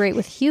integrate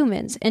with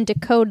humans and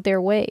decode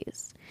their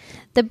ways.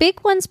 The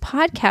Big Ones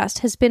podcast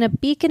has been a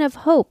beacon of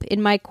hope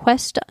in my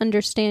quest to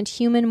understand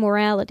human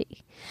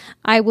morality.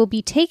 I will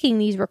be taking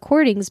these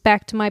recordings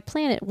back to my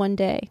planet one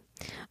day.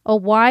 A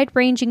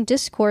wide-ranging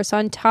discourse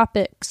on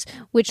topics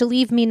which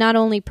leave me not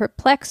only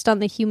perplexed on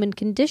the human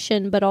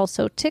condition, but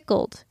also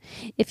tickled.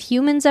 If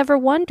humans ever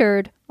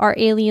wondered, are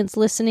aliens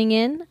listening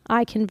in?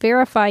 I can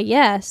verify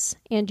yes,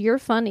 and you're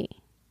funny.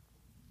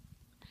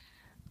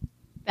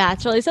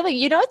 That's really something.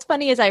 You know what's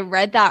funny is I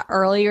read that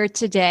earlier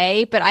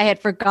today, but I had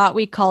forgot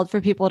we called for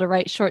people to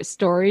write short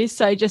stories.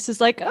 So I just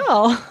was like,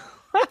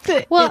 that's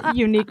a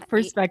unique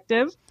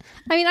perspective.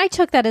 I mean, I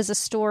took that as a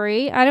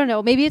story. I don't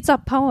know. Maybe it's a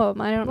poem.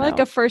 I don't know. Like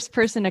a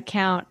first-person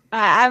account.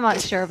 I'm not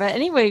sure. But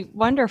anyway,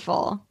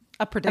 wonderful.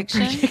 A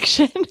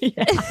prediction?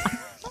 Yeah.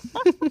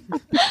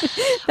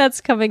 That's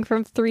coming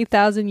from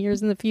 3,000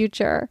 years in the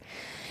future.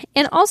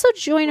 And also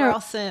join We're our...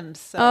 all Sims.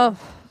 So.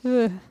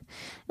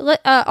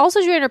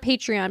 Also join our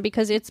Patreon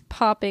because it's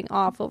popping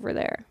off over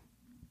there.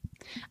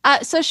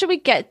 So should we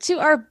get to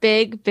our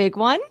big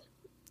one?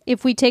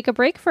 If we take a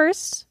break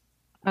first.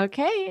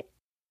 Okay.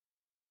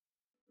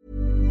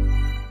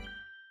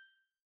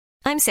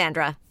 I'm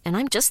Sandra, and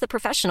I'm just the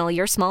professional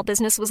your small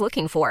business was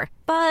looking for.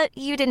 But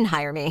you didn't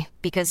hire me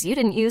because you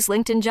didn't use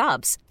LinkedIn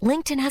Jobs.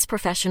 LinkedIn has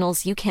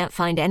professionals you can't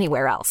find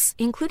anywhere else,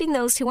 including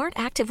those who aren't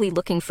actively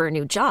looking for a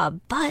new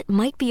job, but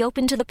might be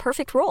open to the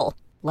perfect role,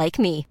 like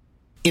me.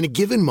 In a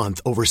given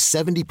month, over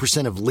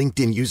 70% of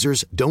LinkedIn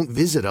users don't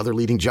visit other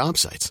leading job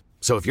sites.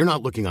 So if you're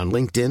not looking on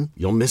LinkedIn,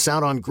 you'll miss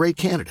out on great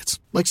candidates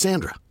like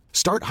Sandra.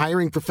 Start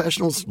hiring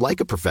professionals like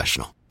a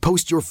professional.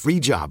 Post your free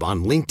job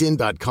on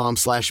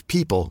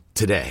linkedin.com/people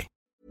today.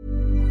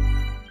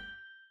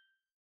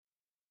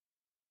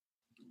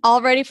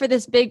 All ready for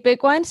this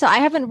big one? So I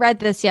haven't read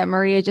this yet.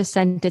 Maria just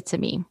sent it to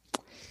me.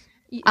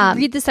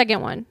 Read the second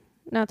one,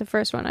 not the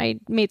first one. I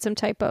made some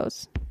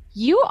typos.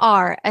 You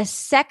are a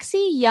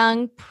sexy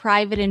young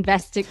private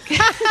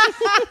investigator.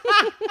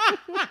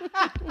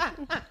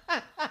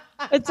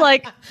 It's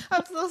like,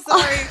 I'm so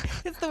sorry.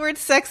 It's the word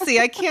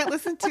sexy. I can't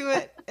listen to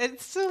it.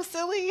 It's so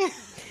silly.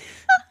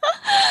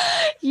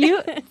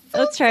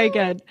 Let's try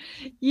again.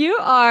 You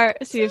are,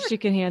 see if she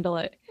can handle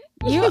it.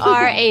 You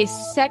are a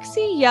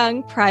sexy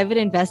young private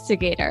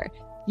investigator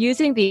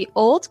using the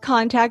old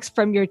contacts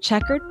from your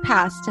checkered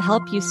past to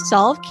help you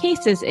solve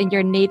cases in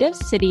your native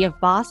city of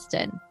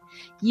Boston.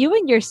 You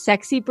and your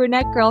sexy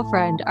brunette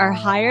girlfriend are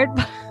hired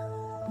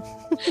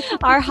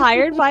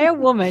by a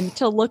woman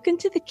to look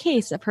into the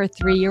case of her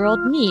 3-year-old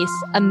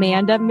niece,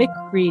 Amanda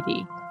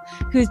McCready,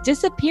 whose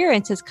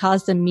disappearance has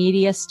caused a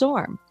media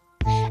storm.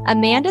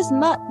 Amanda's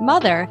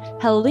mother,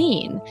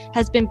 Helene,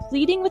 has been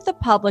pleading with the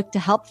public to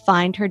help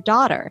find her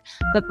daughter,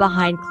 but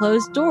behind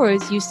closed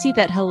doors, you see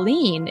that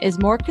Helene is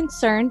more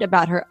concerned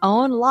about her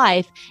own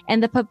life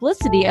and the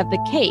publicity of the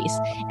case,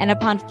 and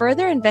upon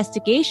further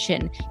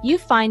investigation, you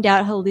find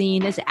out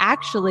Helene is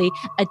actually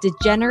a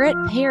degenerate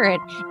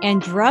parent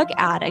and drug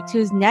addict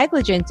whose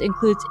negligence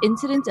includes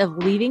incidents of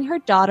leaving her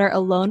daughter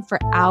alone for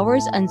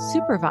hours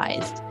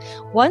unsupervised,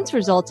 once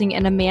resulting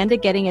in Amanda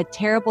getting a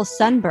terrible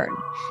sunburn,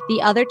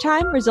 the other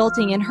time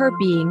resulting in her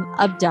being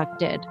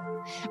abducted.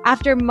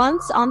 After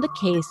months on the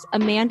case,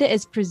 Amanda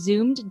is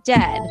presumed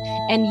dead,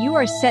 and you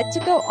are set to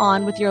go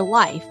on with your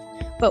life.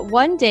 But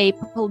one day,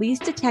 police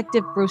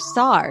detective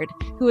Broussard,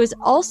 who is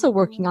also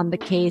working on the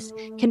case,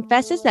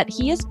 confesses that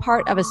he is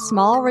part of a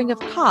small ring of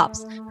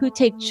cops who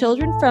take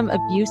children from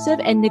abusive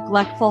and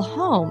neglectful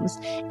homes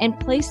and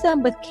place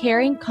them with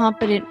caring,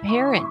 competent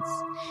parents.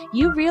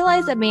 You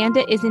realize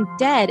Amanda isn't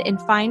dead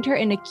and find her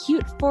in a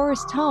cute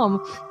forest home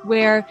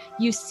where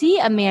you see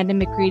Amanda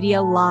McCready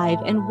alive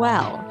and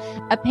well,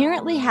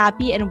 apparently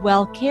happy and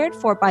well cared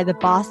for by the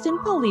Boston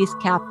police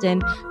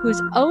captain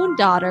whose own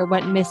daughter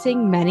went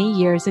missing many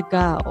years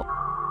ago.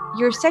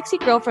 Your sexy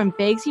girlfriend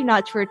begs you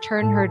not to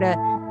return her to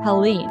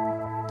Helene,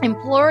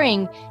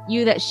 imploring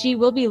you that she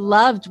will be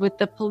loved with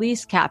the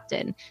police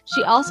captain.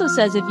 She also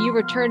says if you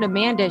return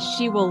Amanda,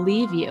 she will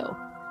leave you.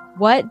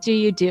 What do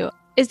you do?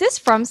 Is this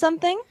from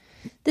something?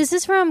 This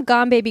is from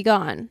Gone Baby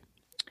Gone.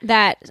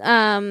 That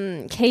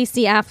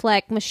Casey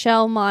Affleck,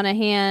 Michelle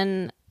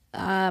Monaghan,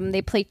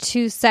 they play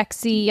two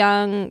sexy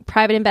young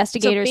private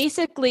investigators. So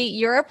basically,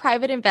 you're a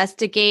private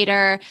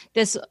investigator.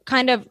 This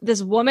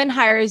woman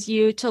hires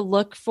you to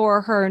look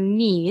for her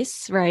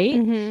niece, right?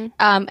 Mm-hmm.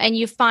 And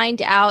you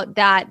find out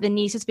that the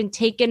niece has been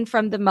taken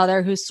from the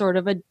mother, who's sort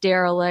of a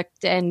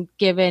derelict and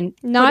given.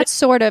 Not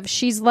sort of.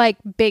 She's like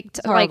big.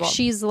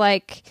 She's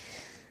like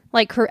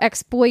her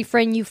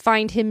ex-boyfriend, you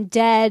find him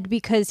dead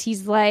because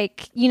he's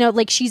like,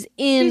 she's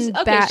in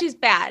bad. She's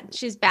bad.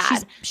 She's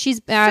bad.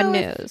 She's bad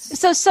news.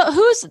 So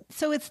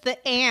it's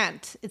the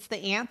aunt. It's the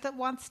aunt that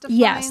wants to find.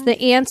 Yes,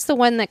 the aunt's the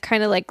one that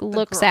kind of like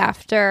looks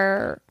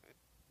after,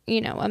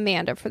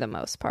 Amanda for the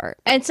most part.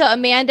 And so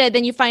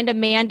then you find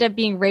Amanda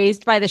being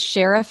raised by the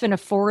sheriff in a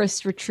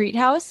forest retreat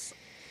house.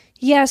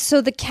 Yeah,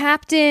 so the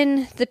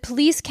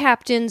police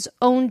captain's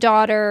own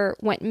daughter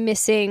went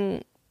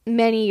missing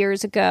many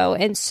years ago,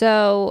 and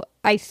so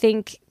I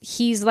think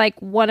he's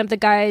like one of the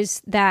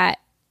guys that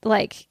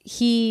like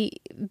he's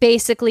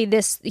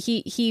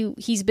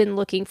been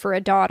looking for a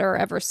daughter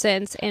ever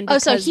since. And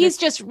so he's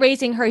just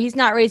raising her. He's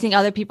not raising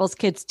other people's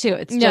kids too.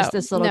 It's just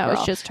this little girl.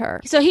 It's just her.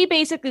 So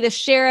the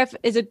sheriff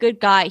is a good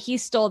guy. He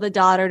stole the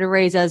daughter to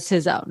raise as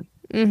his own.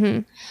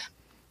 Mm-hmm.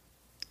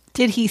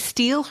 Did he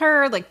steal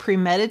her like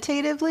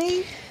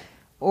premeditatively?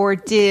 Or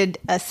did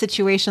a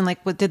situation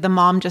did the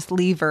mom just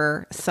leave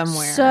her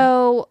somewhere?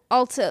 So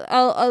I'll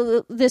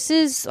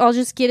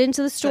just get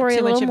into the story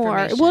a little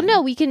more. Well,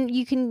 no, you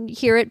can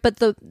hear it, but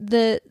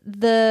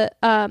the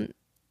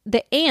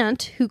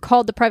aunt who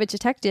called the private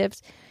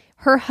detectives,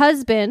 her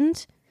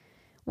husband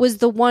was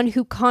the one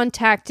who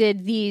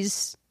contacted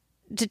these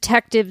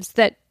detectives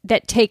that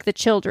take the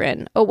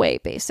children away,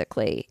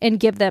 basically,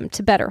 and give them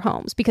to better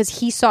homes because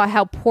he saw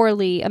how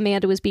poorly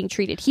Amanda was being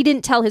treated. He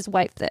didn't tell his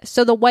wife this.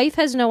 So the wife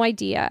has no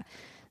idea.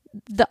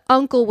 The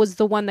uncle was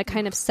the one that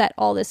kind of set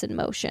all this in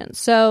motion.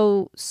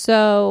 So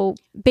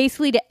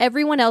basically to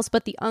everyone else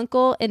but the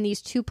uncle and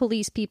these two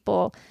police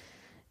people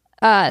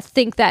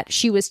think that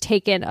she was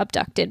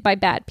abducted by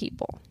bad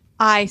people.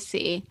 I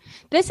see.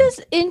 This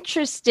is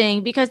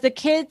interesting because the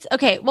kids...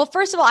 Okay, well,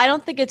 first of all, I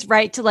don't think it's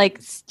right to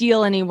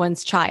steal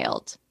anyone's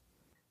child.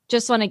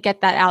 Just want to get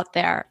that out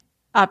there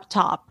up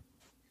top.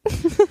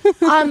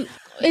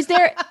 Is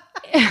there...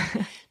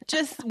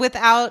 Just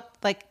without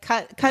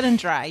cut and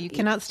dry. You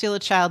cannot steal a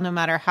child no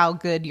matter how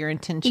good your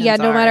intentions are. Yeah,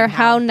 no matter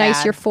how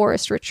nice your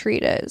forest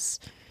retreat is.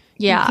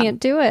 Yeah. You can't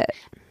do it.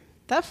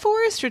 That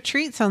forest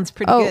retreat sounds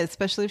pretty good,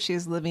 especially if she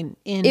was living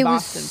in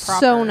Boston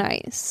proper. So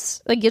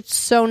nice. Like, it's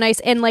so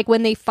nice. And like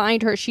when they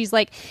find her, she's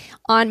like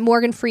on,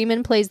 Morgan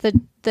Freeman plays the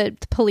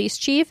police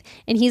chief,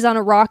 and he's on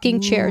a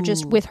rocking chair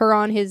just with her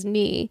on his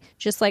knee,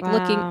 just like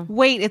looking.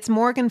 Wait, it's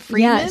Morgan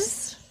Freeman?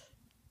 Yes.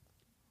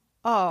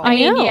 Oh, I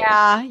mean, know.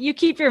 yeah, you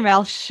keep your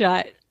mouth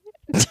shut.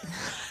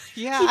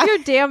 yeah. Keep your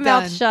damn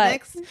mouth Done.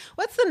 shut.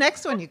 What's the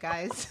next one, you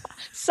guys?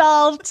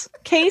 Solved.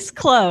 Case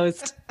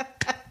closed.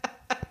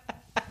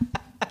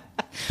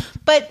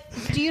 But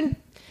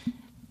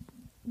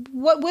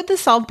what would the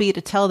solve be,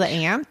 to tell the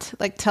aunt?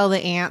 Like, tell the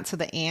aunt so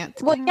the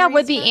aunt Well, can yeah, raise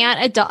would the her?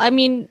 aunt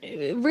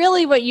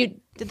really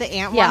Did the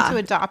aunt want to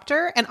adopt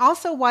her? And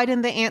also, why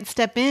didn't the aunt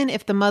step in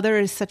if the mother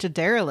is such a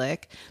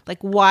derelict? Like,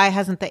 why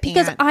hasn't the aunt?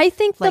 Because I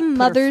think like, the put her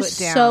mother's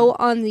foot down? so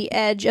on the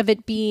edge of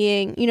it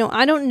being,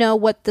 I don't know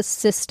what the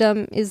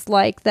system is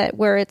like that,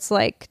 where it's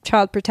like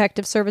child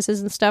protective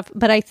services and stuff,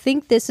 but I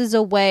think this is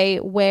a way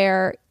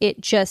where it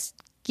just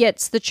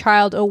gets the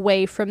child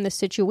away from the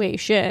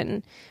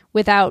situation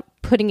without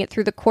putting it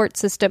through the court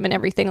system and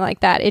everything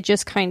like that. It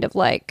just kind of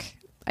like,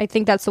 I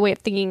think that's the way of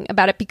thinking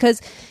about it,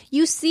 because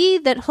you see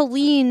that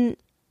Helene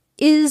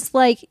is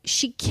like,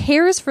 she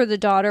cares for the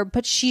daughter,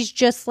 but she's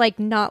just like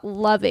not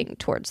loving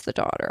towards the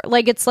daughter.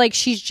 Like, it's like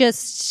she's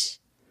just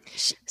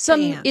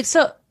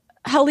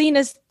Helene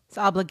is It's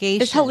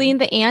obligation. Is Helene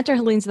the aunt or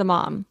Helene's the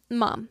mom?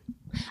 Mom.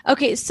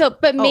 Okay, so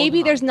but maybe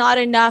mom. there's not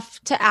enough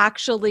to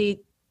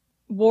actually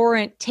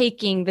warrant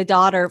taking the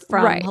daughter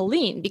from Right.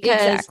 Helene,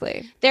 because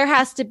Exactly. there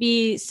has to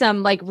be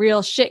some like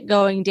real shit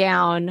going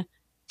down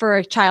for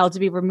a child to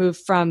be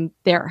removed from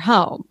their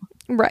home.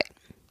 Right.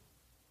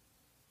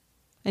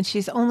 And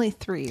she's only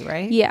 3,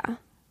 right? Yeah.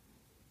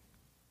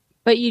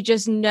 But you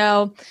just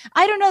know,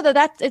 I don't know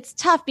though, it's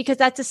tough because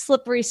that's a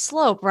slippery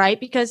slope, right?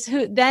 Because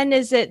who then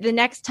is it the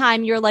next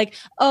time you're like,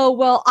 oh,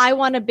 well, I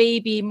want a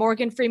baby.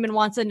 Morgan Freeman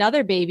wants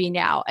another baby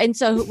now. And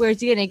so where's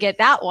he going to get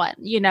that one?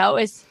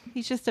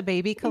 He's just a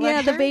baby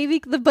collector. Yeah, the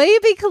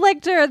baby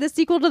collector, the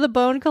sequel to the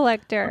Bone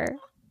Collector.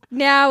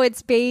 Now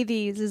it's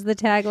babies is the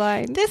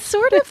tagline. This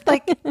sort of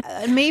like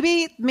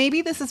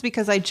maybe this is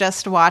because I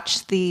just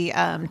watched the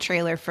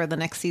trailer for the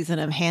next season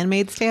of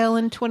Handmaid's Tale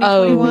in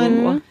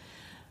 2021. Oh.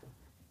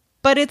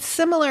 But it's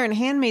similar in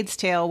Handmaid's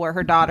Tale, where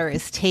her daughter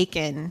is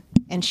taken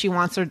and she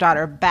wants her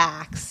daughter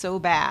back so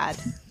bad.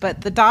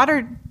 But the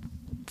daughter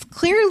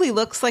clearly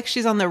looks like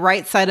she's on the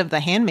right side of the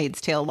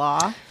Handmaid's Tale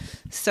law.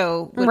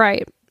 So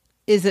Right.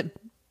 is it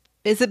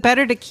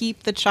better to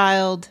keep the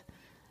child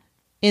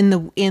in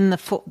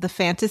the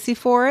fantasy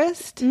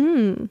forest,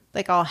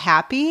 like all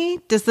happy?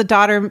 Does the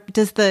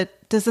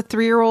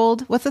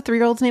 3-year-old, what's the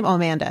 3-year-old's name? Oh,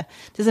 Amanda.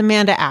 Does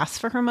Amanda ask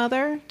for her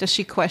mother? Does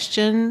she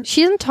question?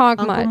 She doesn't talk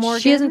Uncle much.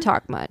 Morgan? She doesn't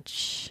talk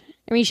much.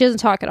 I mean, she doesn't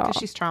talk at all. Because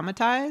she's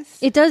traumatized?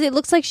 It does. It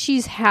looks like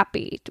she's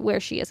happy where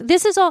she is.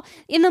 This is all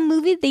in the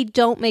movie. They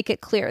don't make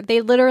it clear.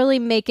 They literally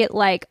make it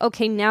like,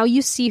 okay, now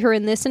you see her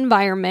in this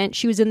environment.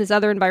 She was in this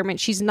other environment.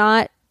 She's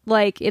not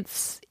like,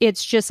 it's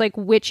just like,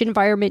 which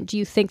environment do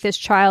you think this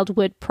child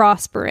would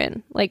prosper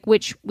in? Like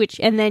which,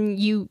 and then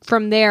you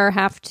from there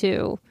have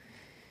to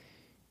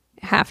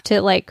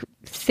like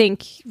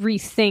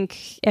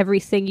rethink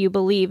everything you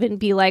believe and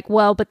be like,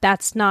 well, but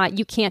that's not,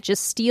 you can't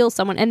just steal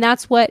someone. And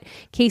that's what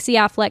Casey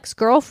Affleck's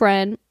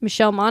girlfriend,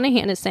 Michelle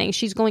Monaghan, is saying.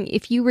 She's going,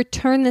 if you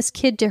return this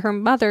kid to her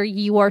mother,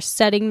 you are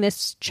setting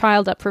this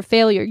child up for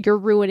failure. You're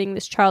ruining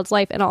this child's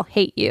life, and I'll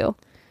hate you.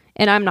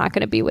 And I'm not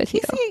going to be with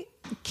you.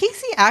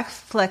 Casey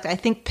Affleck, I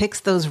think,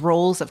 picks those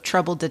roles of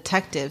troubled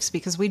detectives,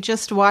 because we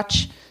just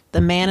watched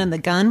The Man and the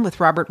Gun with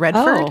Robert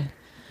Redford,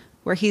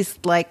 where he's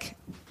like,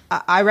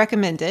 I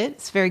recommend it.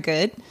 It's very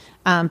good.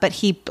 But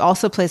he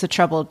also plays a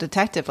troubled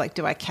detective. Like,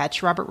 do I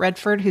catch Robert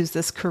Redford, who's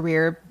this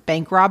career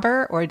bank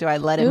robber, or do I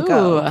let him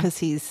go because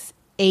he's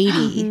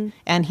 80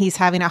 and he's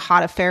having a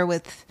hot affair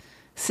with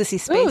Sissy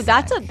Spacek? Ooh,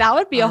 that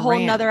would be a whole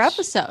ranch. nother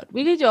episode.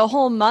 We could do a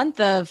whole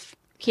month of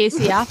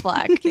Casey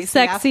Affleck.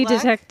 Sexy Affleck.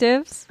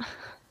 detectives.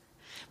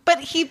 But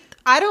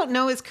I don't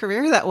know his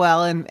career that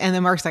well. And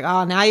then Mark's like,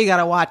 oh, now you got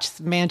to watch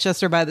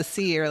Manchester by the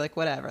Sea or like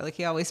whatever. Like,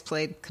 he always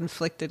played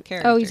conflicted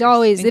characters. Oh, he's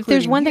always, if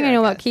there's including one thing here, I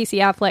know about guess. Casey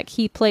Affleck,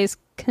 he plays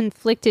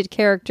conflicted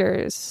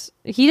characters.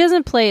 He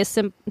doesn't play a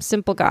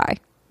simple guy.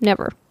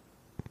 Never.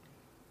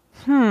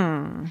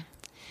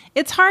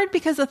 It's hard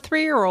because a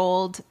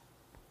 3-year-old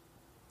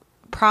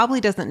probably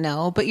doesn't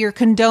know, but you're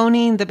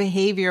condoning the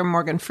behavior of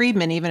Morgan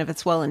Freeman, even if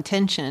it's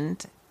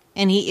well-intentioned.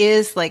 And he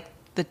is like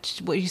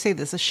what you say,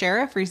 this a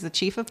sheriff, or he's the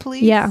chief of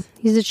police? Yeah,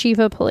 he's the chief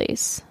of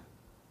police.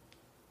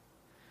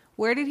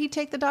 Where did he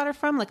take the daughter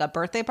from? Like a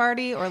birthday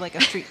party or like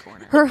a street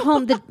corner? Her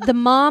home, the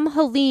mom,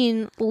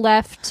 Helene,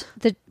 left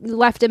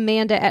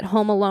Amanda at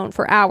home alone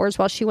for hours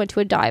while she went to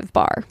a dive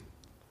bar.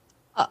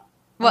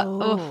 What?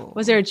 Oh,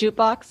 was there a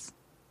jukebox?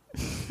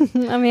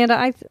 Amanda,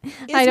 I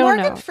don't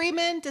Morgan know.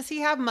 Freeman, does he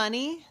have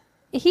money?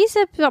 He's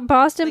a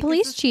Boston Like,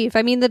 police is this- chief.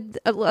 I mean,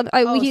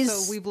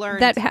 so we've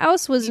learned that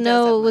house was he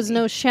does have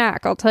no money.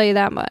 shack. I'll tell you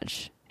that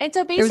much. And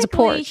so There was a basically,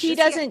 porch. he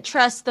doesn't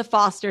trust the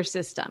foster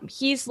system.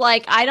 He's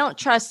like, I don't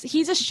trust.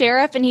 He's a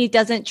sheriff, and he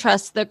doesn't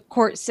trust the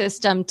court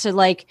system to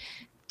like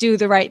do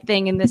the right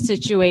thing in this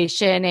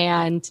situation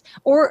and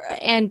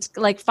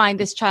like find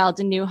this child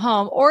a new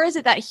home. Or is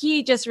it that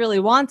he just really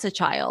wants a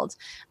child?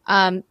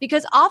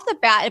 Because off the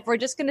bat, if we're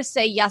just going to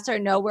say yes or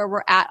no where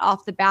we're at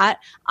off the bat,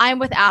 I'm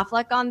with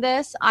Affleck on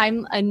this.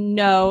 I'm a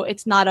no.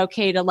 It's not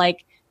okay to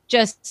like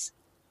just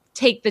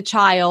take the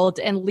child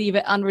and leave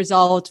it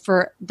unresolved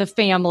for the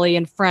family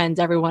and friends,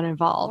 everyone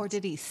involved. Or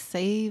did he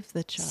save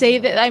the child?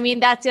 Save it. I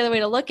mean, that's the other way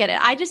to look at it.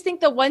 I just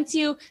think that once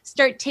you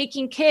start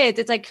taking kids,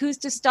 it's like, who's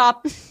to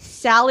stop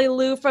Sally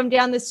Lou from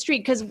down the street?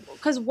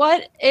 Because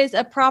what is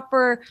a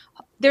proper...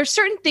 There's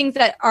certain things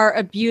that are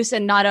abuse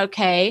and not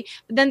okay.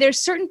 But then there's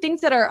certain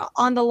things that are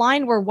on the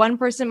line where one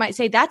person might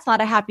say, that's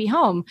not a happy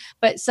home.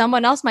 But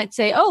someone else might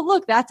say, oh,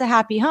 look, that's a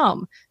happy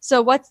home.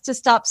 So what's to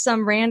stop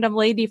some random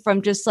lady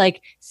from just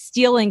like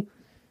stealing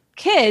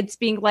kids,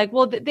 being like,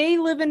 well, they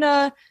live in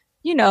a,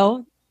 they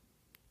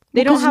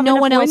don't have no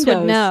enough one else windows.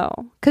 would know.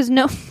 Because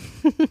no.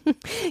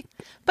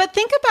 But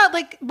think about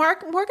like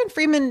Morgan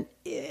Freeman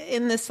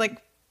in this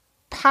like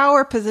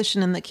power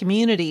position in the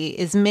community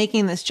is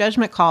making this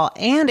judgment call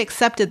and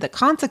accepted the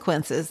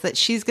consequences that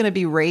she's going to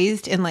be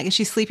raised in, like, is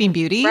she Sleeping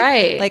Beauty?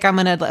 Right. Like, I'm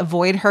going to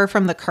avoid her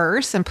from the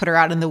curse and put her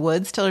out in the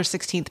woods till her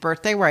 16th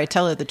birthday where I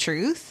tell her the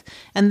truth.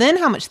 And then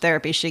how much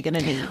therapy is she going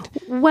to need?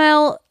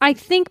 Well, I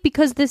think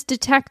because this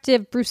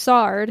detective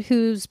Broussard,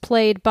 who's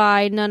played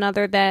by none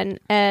other than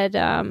Ed,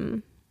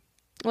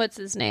 what's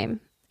his name?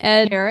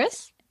 Ed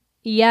Harris?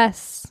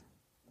 Yes.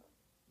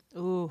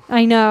 Ooh.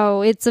 I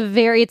know. It's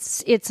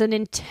an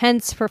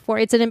intense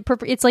performance.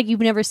 It's like you've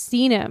never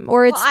seen him,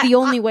 or it's the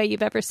only way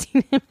you've ever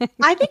seen him.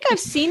 I think I've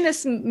seen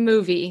this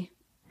movie.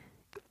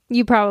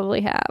 You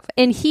probably have.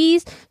 And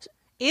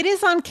it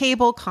is on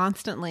cable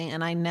constantly,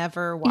 and I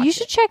never watch it. You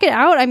should check it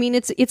out. I mean,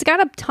 it's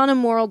got a ton of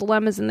moral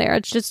dilemmas in there.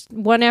 It's just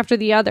one after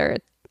the other.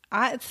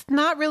 It's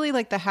not really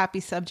like the happy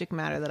subject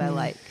matter that I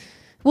like.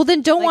 Well,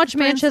 then don't Like, watch for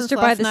Manchester instance,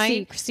 by the last Sea,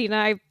 night- Christina.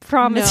 I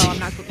promise. No, you. I'm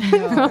not. I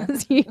No.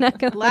 promise you, you're not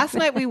gonna Last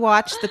night we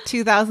watched the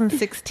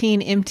 2016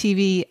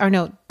 MTV, or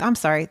no, I'm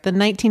sorry, the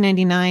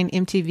 1999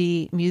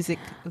 MTV Music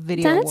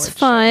Video That's Awards show.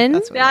 fun.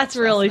 That's what we That's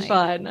watched really last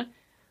night. fun.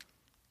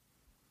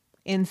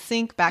 In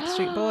Sync,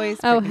 Backstreet Boys.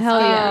 Oh, Britney hell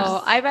Spears. yeah.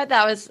 Oh, I bet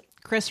that was...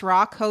 Chris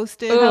Rock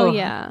hosted. Oh,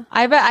 yeah.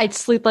 I bet I'd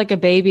sleep like a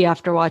baby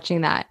after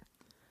watching that.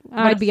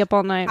 I'd be up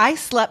all night. I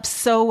slept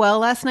so well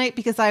last night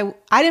because I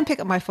didn't pick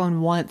up my phone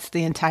once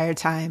the entire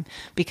time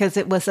because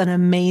it was an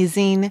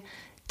amazing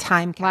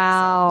time capsule.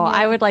 Wow,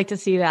 I would like to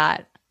see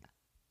that.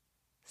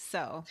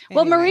 So,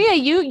 Well, anyway. Maria,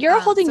 you're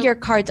holding so- your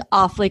cards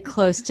awfully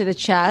close to the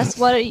chest.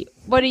 What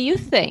do you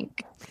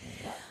think?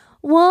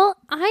 Well,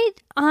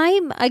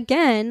 I'm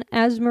again,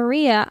 as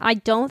Maria, I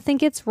don't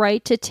think it's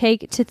right to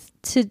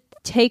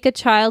take a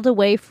child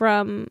away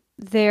from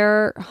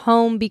their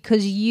home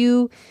because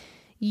you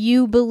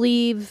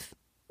believe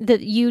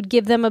that you'd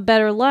give them a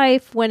better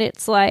life when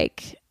it's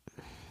like,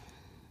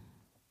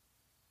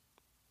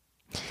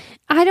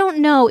 I don't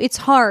know. It's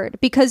hard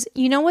because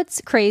you know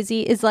what's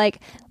crazy is like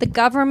the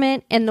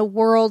government and the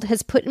world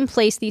has put in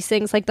place these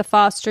things like the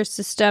foster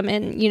system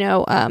and,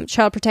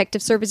 child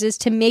protective services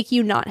to make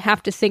you not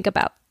have to think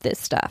about this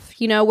stuff,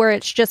 where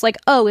it's just like,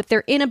 oh, if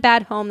they're in a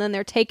bad home, then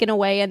they're taken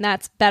away and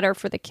that's better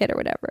for the kid or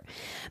whatever.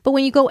 But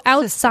when you go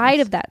outside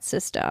of that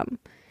system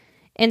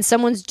and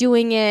someone's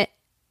doing it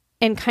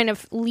and kind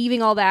of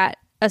leaving all that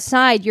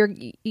aside,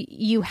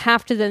 you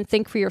have to then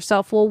think for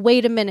yourself, well,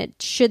 wait a minute,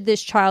 should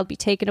this child be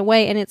taken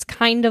away? And it's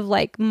kind of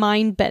like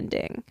mind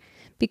bending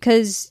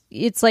because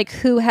it's like,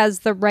 who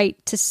has the right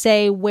to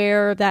say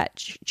where that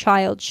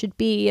child should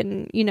be?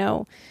 And,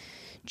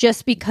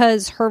 just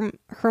because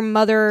her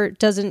mother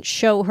doesn't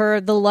show her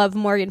the love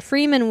Morgan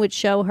Freeman would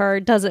show her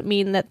doesn't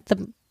mean that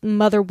the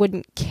mother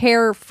wouldn't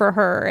care for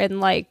her and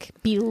like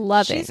be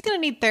loving. She's going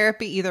to need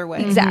therapy either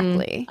way.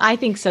 Exactly. I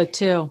think so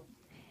too.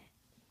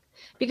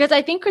 Because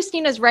I think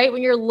Christina's right.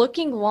 When you're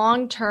looking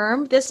long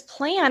term, this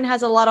plan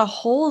has a lot of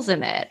holes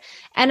in it.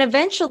 And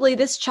eventually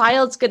this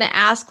child's going to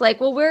ask like,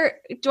 well, where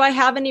do I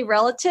have any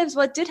relatives?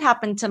 What did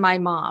happen to my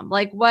mom?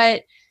 Like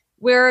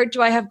where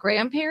do I have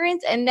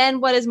grandparents? And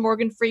then what is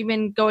Morgan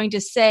Freeman going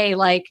to say?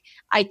 Like,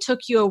 I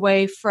took you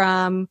away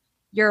from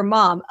your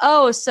mom.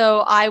 Oh, so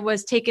I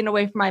was taken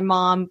away from my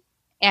mom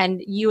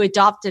and you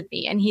adopted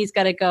me. And he's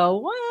got to go,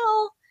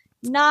 well,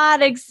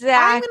 not exactly.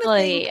 I'm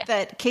going to think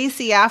that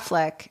Casey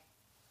Affleck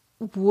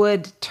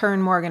would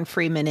turn Morgan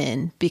Freeman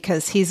in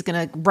because he's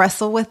going to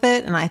wrestle with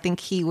it. And I think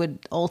he would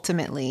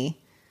ultimately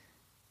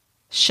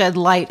shed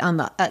light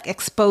on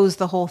expose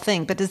the whole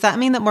thing. But does that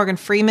mean that Morgan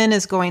Freeman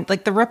is going,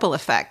 like the ripple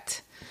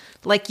effect?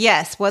 Like,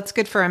 yes, what's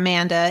good for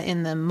Amanda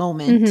in the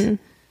moment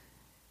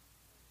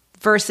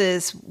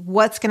versus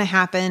what's going to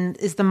happen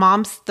is the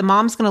mom's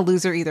going to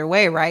lose her either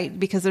way, right?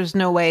 Because there's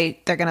no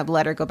way they're going to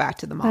let her go back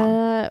to the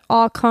mom.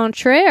 Au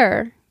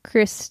contraire,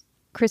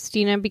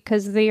 Christina,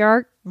 because they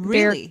are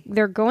really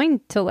they're going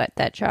to let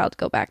that child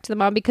go back to the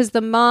mom because the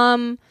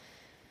mom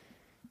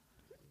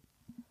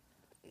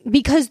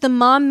because the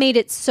mom made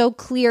it so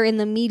clear in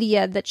the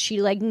media that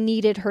she like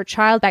needed her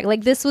child back.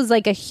 Like this was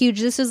like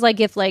this was like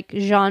if like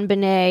Jean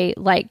Benet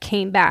like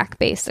came back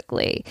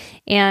basically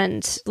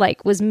and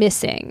like was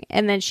missing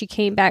and then she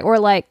came back, or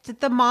like did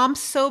the mom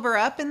sober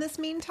up in this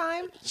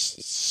meantime?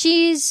 Do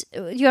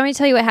you want me to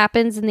tell you what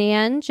happens in the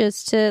end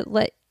just to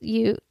let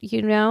you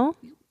know?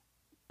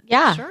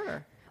 Yeah.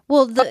 Sure.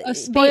 Well,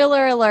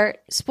 spoiler alert.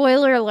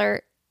 Spoiler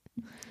alert.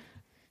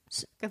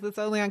 Because it's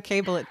only on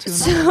cable at 2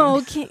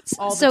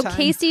 So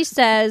Casey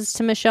says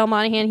to Michelle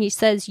Monaghan, he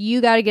says,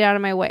 you got to get out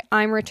of my way.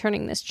 I'm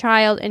returning this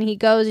child. And he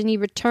goes and he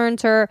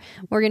returns her.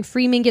 Morgan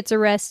Freeman gets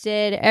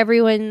arrested.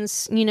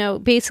 Everyone's,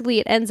 basically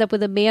it ends up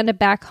with Amanda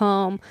back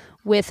home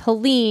with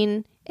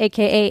Helene,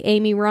 a.k.a.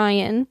 Amy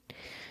Ryan.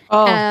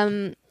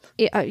 Oh.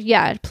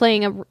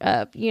 Playing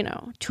a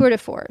tour de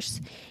force.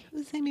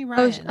 Who's Amy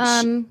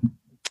Ryan?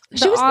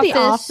 She was in The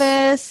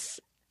Office.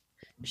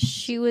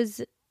 She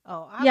was...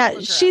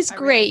 Yeah, she's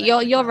great.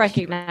 You'll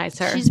recognize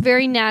her. She's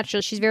very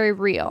natural. She's very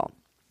real.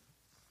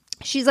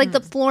 She's like the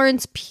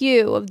Florence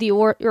Pugh of the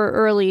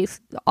early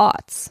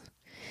aughts.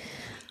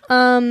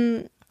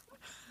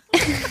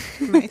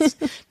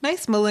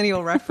 Nice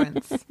millennial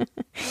reference.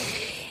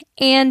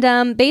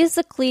 And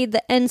basically,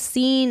 the end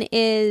scene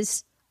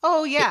is.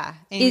 Oh yeah,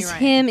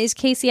 is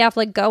Casey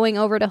Affleck going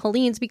over to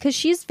Helene's because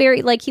she's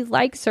very like he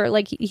likes her,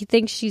 like he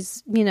thinks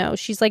she's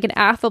she's like an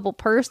affable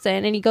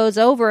person, and he goes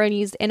over and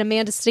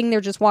Amanda's sitting there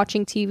just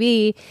watching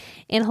TV,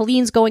 and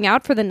Helene's going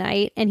out for the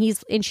night, and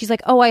she's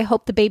like, oh, I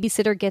hope the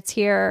babysitter gets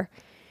here,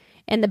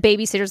 and the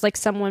babysitter's like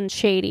someone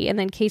shady, and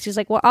then Casey's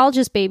like, well, I'll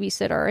just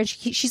babysit her, and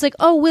she's like,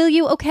 oh, will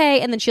you?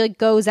 Okay, and then she like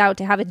goes out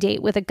to have a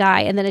date with a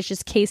guy, and then it's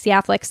just Casey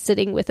Affleck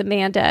sitting with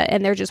Amanda,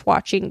 and they're just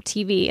watching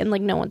TV, and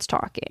like no one's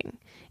talking.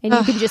 And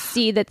you can just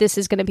see that this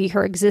is going to be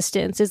her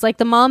existence. It's like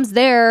the mom's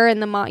there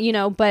and the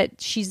mom,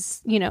 but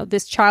she's,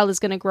 this child is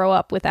going to grow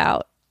up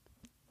without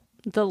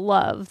the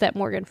love that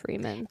Morgan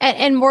Freeman.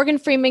 And Morgan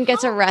Freeman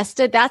gets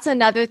arrested. That's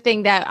another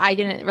thing that I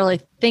didn't really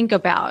think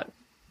about.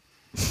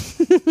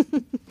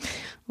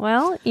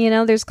 Well,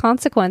 there's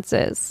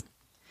consequences.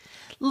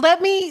 Let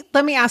me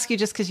ask you,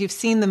 just because you've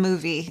seen the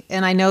movie,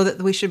 and I know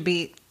that we should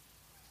be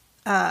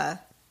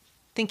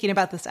thinking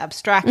about this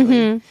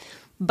abstractly,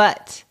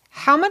 but...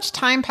 how much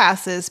time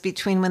passes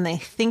between when they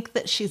think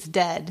that she's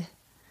dead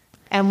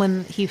and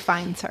when he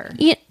finds her?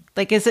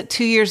 Like, is it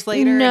 2 years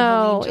later?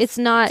 No, it's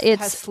not.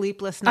 It's has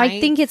sleepless nights. I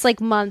think it's like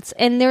months.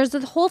 And there's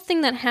the whole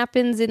thing that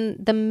happens in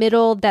the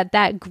middle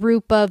that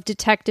group of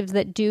detectives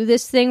that do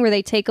this thing where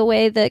they take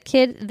away the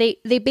kid.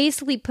 They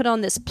basically put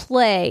on this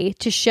play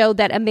to show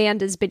that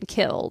Amanda's been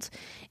killed.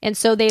 And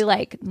so they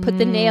like put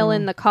the nail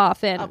in the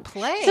coffin. A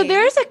play. So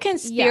there's a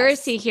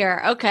conspiracy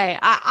here. Okay,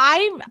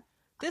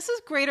 This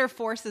is greater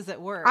forces at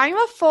work. I'm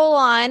a full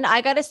on,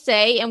 I gotta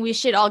say, and we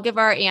should all give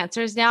our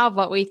answers now of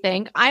what we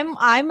think. I'm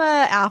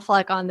a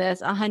Affleck on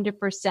this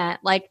 100%.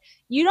 Like,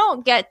 you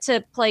don't get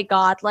to play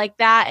God like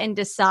that and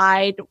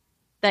decide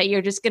that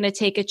you're just gonna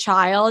take a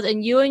child,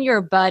 and you and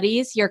your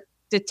buddies, your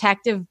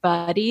detective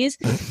buddies,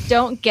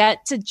 don't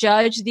get to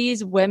judge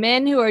these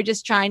women who are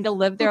just trying to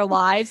live their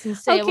lives and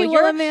say, okay,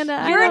 well,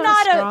 Amanda, you're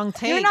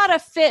not a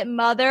fit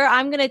mother.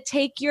 I'm going to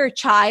take your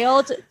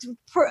child,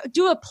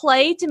 do a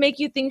play to make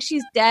you think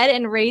she's dead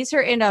and raise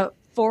her in a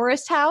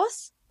forest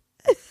house.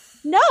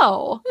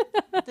 No.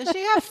 Does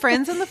she have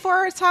friends in the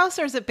forest house,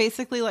 or is it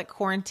basically like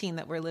quarantine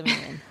that we're living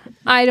in?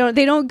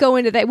 They don't go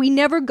into that. We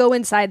never go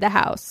inside the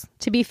house.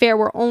 To be fair,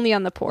 we're only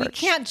on the porch. We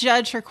can't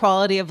judge her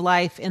quality of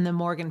life in the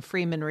Morgan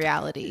Freeman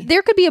reality.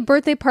 There could be a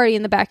birthday party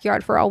in the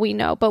backyard for all we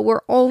know, but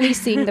we're only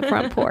seeing the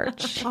front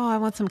porch. Oh, I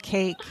want some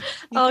cake.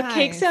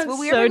 Cake sounds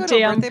so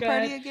damn good.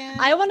 Party again?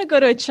 I want to go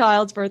to a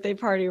child's birthday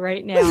party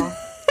right now.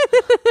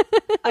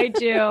 I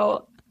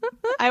do.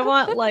 I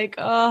want like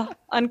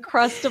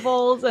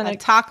Uncrustables and a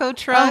taco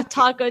truck.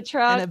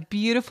 And a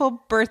beautiful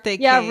birthday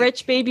cake. Yeah,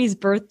 Rich Baby's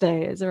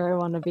birthday is where I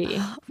want to be.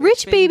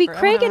 Rich Baby.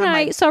 Craig and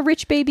I saw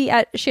Rich Baby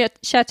at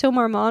Chateau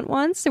Marmont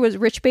once. There was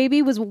Rich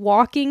Baby was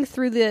walking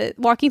through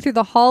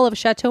the hall of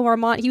Chateau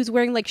Marmont. He was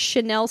wearing like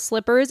Chanel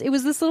slippers. It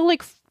was this little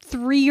like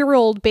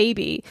 3-year-old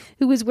baby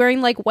who was wearing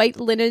like white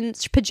linen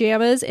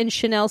pajamas and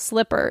Chanel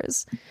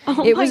slippers.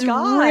 It was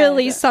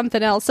really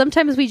something else.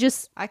 Sometimes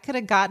I could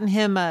have gotten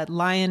him a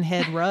lion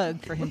head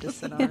rug for him to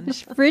sit on.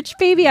 Rich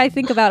Baby I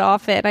think about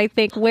often. I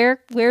think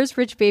where's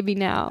Rich Baby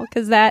now?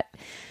 Because that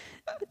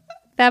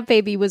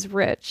baby was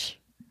rich.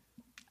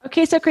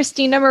 Okay, so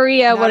Christina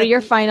Maria, what are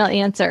your final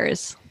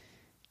answers?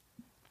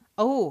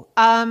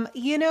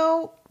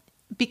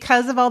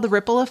 Because of all the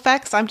ripple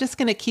effects, I'm just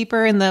going to keep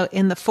her in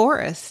the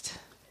forest.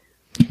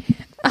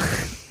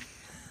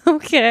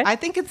 Okay. I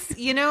think it's,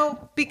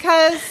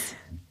 because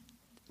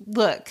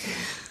look,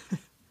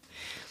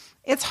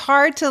 it's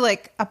hard to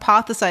like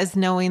hypothesize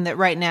knowing that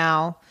right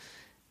now,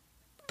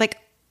 like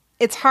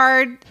it's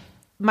hard.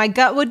 My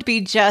gut would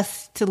be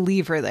just to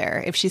leave her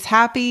there. If she's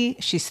happy,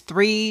 she's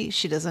 3,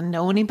 she doesn't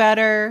know any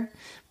better.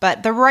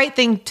 But the right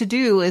thing to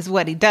do is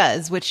what he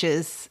does, which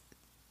is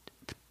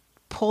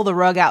pull the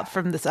rug out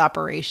from this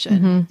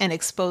operation and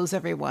expose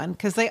everyone,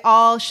 because they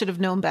all should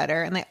have known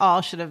better, and they all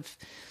should have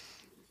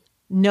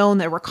known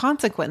there were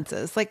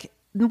consequences. Like,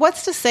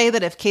 what's to say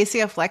that if Casey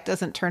Affleck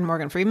doesn't turn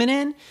Morgan Freeman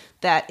in,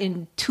 that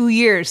in 2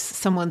 years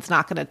someone's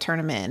not going to turn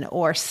him in,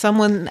 or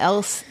someone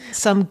else,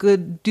 some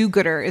good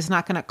do-gooder is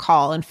not going to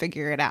call and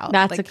figure it out.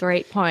 That's like, a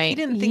great point. He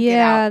didn't think it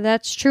out.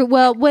 That's true.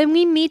 Well, when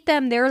we meet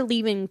them, they're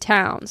leaving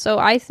town, so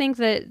I think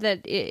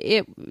that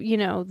it you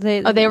know,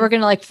 they were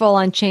going to like full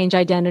on change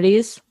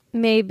identities.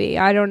 Maybe,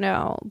 I don't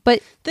know,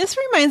 but this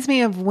reminds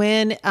me of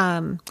when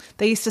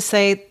they used to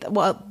say,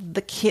 well,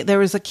 there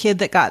was a kid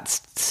that got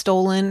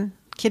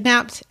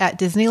kidnapped at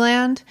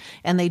Disneyland,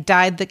 and they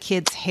dyed the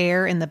kid's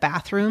hair in the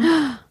bathroom.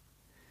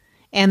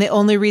 And the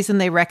only reason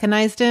they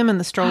recognized him in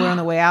the stroller on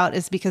the way out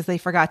is because they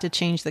forgot to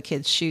change the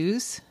kid's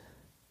shoes.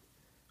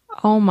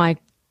 Oh my!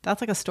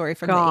 That's like a story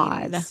from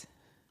God. the 80s.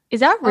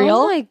 Is that real?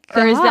 Oh my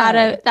God. Or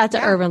is that's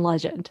an urban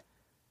legend?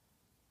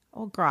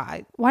 Oh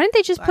God! Why didn't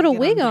they just put a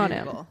wig on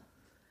him?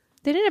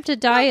 They didn't have to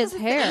dye his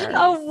hair.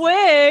 A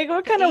wig?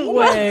 What kind of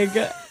wig?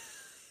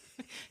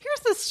 Here's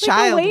this Like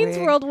child a Wayne's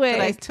World wig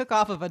that I took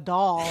off of a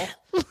doll.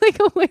 Like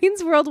a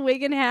Wayne's World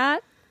wig and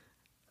hat.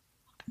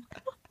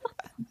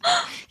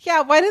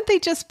 Yeah, why didn't they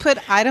just put,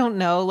 I don't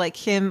know, like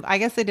him? I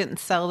guess they didn't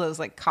sell those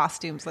like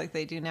costumes like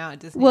they do now at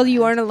Disneyland. Well,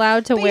 you aren't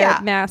allowed to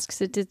wear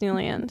masks at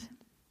Disneyland.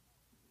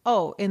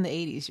 Oh, in the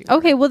 80s.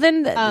 Okay, well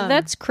then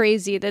that's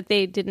crazy that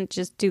they didn't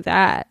just do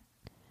that.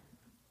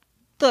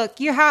 Look,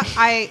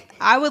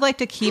 I would like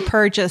to keep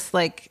her just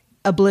like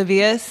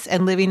oblivious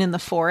and living in the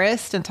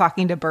forest and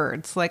talking to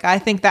birds. Like, I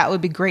think that would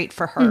be great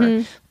for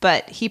her.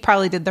 But he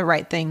probably did the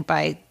right thing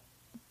by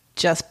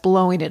just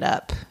blowing it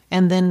up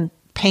and then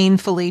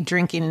painfully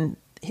drinking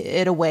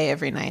it away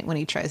every night when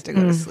he tries to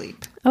go to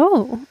sleep.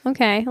 Oh,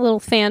 okay. A little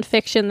fan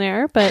fiction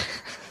there, but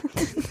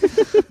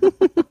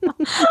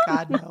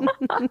God, no.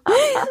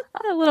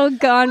 a little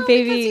gone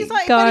baby,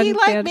 gone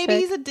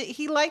fanfic.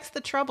 He likes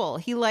the trouble.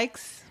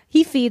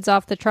 He feeds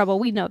off the trouble.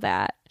 We know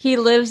that. He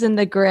lives in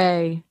the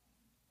gray.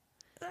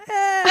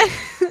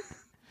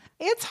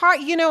 It's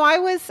hard. You know, I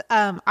was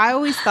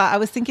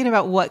thinking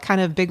about what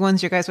kind of big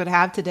ones you guys would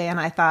have today. And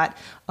I thought,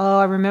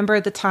 I remember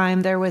at the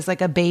time there was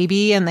like a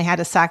baby and they had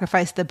to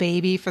sacrifice the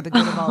baby for the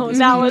good of all these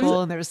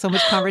people. And there was so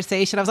much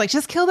conversation. I was like,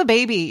 just kill the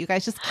baby. You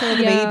guys just kill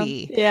the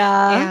baby.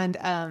 Yeah.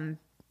 And,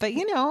 but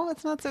you know,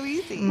 it's not so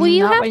easy. Well,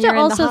 you Not have to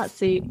also, in the hot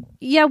seat.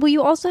 yeah, well,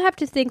 you also have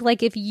to think,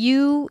 like, if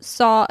you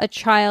saw a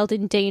child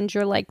in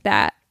danger like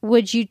that,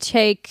 would you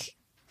take,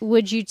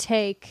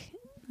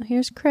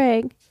 here's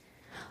Craig.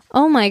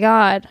 Oh my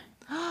God.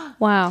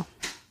 Wow.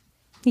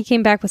 He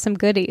came back with some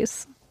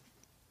goodies.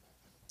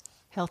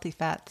 Healthy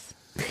fats.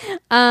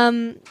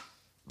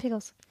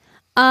 Pickles.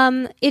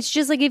 It's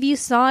just like if you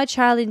saw a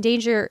child in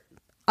danger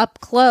up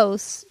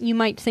close, you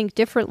might think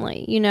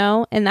differently, you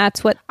know? And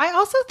that's what I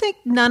also think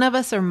none of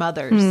us are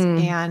mothers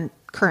and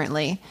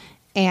currently.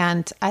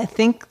 And I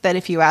think that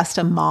if you asked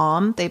a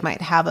mom, they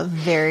might have a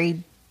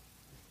very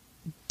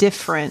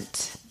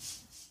different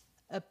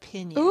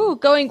opinion. Ooh,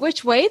 going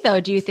which way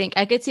though, do you think?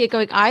 I could see it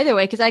going either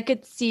way, because I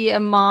could see a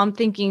mom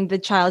thinking the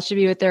child should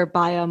be with their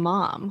bio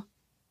mom.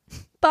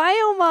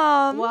 Bio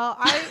Mom. Well,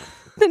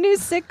 the new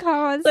sitcom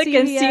on Like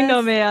CBS.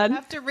 Encino Man.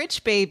 after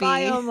Rich Baby.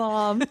 Bio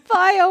mom.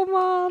 Bio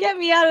Mom. Get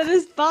me out of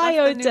this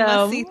bio That's the new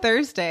Must See dome.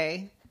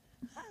 Thursday.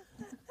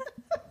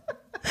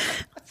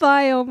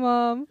 Bio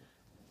Mom.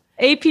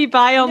 AP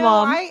bio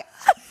mom.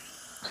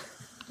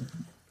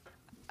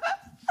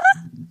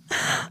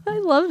 I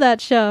love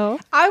that show.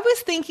 I was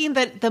thinking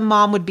that the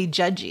mom would be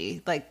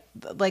judgy, like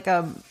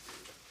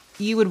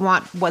you would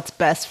want what's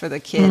best for the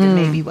kid, and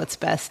maybe what's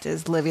best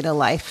is living a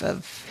life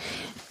of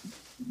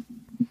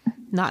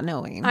not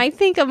knowing. I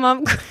think a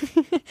mom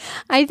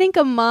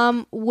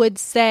would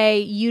say,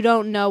 you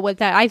don't know what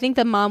that. I think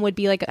the mom would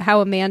be like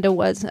how Amanda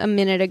was a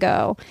minute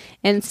ago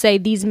and say,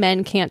 these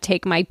men can't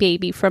take my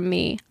baby from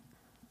me.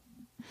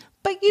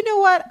 But you know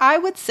what? I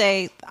would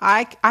say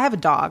I have a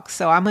dog,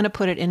 so I'm going to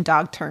put it in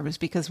dog terms,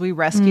 because we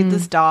rescued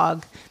this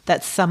dog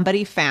that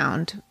somebody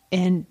found.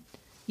 And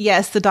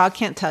yes, the dog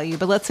can't tell you,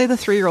 but let's say the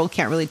 3-year-old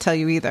can't really tell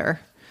you either.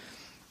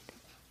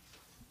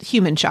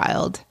 Human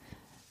child.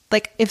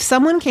 Like, if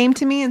someone came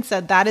to me and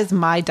said, that is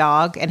my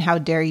dog, and how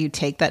dare you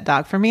take that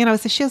dog from me? And I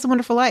would say, she has a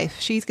wonderful life.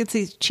 She gets to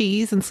eat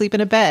cheese and sleep in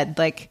a bed.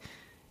 Like,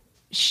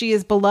 she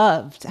is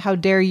beloved. How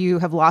dare you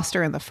have lost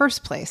her in the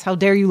first place? How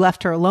dare you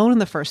left her alone in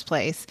the first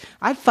place?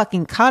 I'd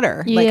fucking cut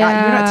her. Like, you're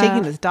not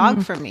taking this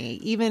dog from me,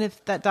 even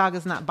if that dog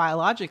is not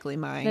biologically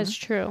mine. That's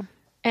true.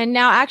 And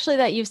now, actually,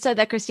 that you've said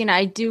that, Christina,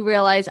 I do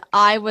realize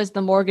I was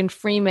the Morgan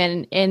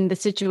Freeman in the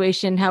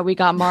situation how we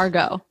got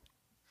Margot.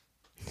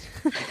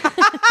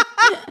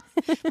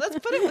 Let's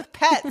put it with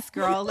pets,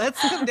 girl. Let's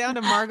come down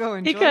to Margot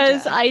and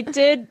Because Georgia. I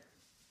did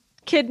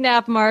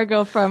kidnap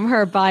Margot from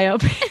her bio.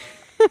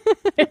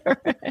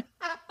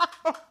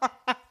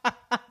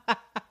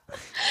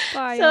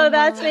 So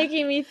that's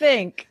making me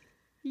think.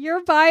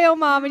 You're Bio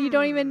Mom and you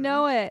don't even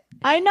know it.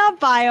 I'm not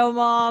bio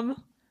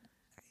mom.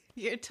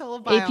 You're total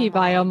bio AP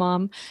bio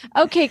mom.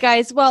 Okay,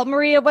 guys. Well,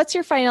 Maria, what's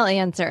your final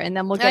answer? And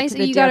then we'll get to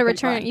the you got to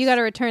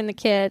return the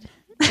kid,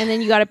 and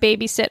then you got to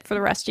babysit for the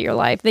rest of your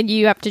life. Then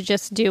you have to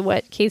just do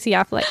what Casey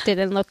Affleck did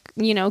and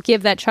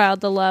give that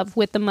child the love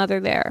with the mother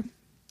there.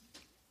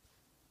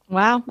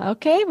 Wow.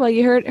 Okay. Well,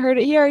 you heard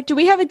it here. Do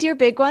we have a Dear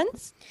Big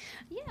Ones?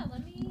 Yeah,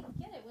 let me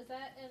get it. Was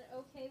that an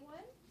okay one?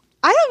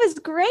 I thought it was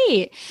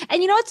great.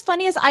 And you know what's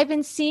funny is I've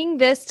been seeing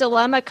this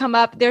dilemma come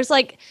up. There's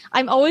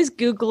I'm always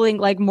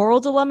Googling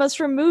moral dilemmas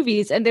from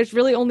movies, and there's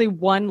really only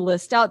one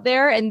list out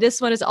there. And this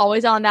one is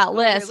always on that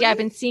list. Really? Yeah, I've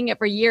been seeing it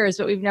for years,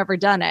 but we've never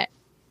done it.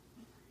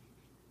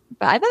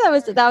 But I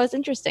thought that was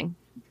interesting.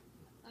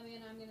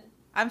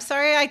 I'm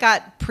sorry I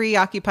got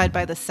preoccupied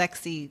by the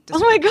sexy. Oh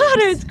my God,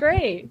 it was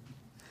great.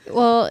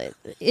 Well,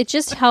 it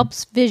just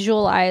helps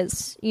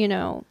visualize,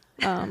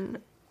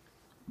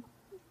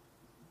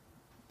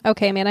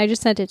 Okay, man, I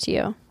just sent it to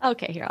you.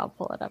 Okay, here, I'll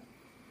pull it up.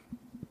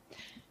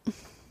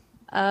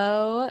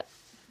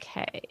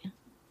 Okay.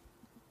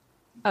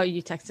 Oh,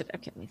 you texted.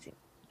 Okay, let me see.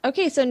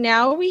 Okay, so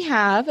now we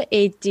have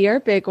a Dear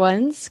Big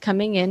Ones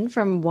coming in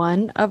from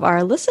one of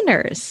our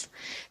listeners.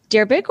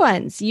 Dear Big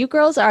Ones, you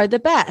girls are the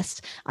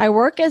best. I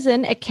work as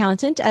an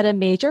accountant at a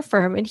major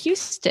firm in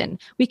Houston.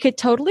 We could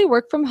totally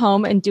work from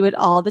home and do it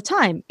all the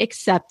time,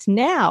 except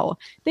now.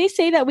 They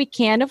say that we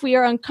can if we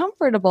are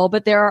uncomfortable,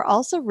 but there are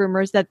also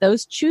rumors that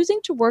those choosing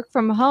to work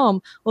from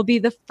home will be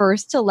the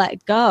first to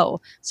let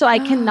go. So I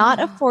cannot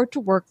afford to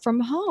work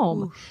from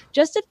home. Oof.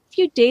 Just a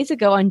few days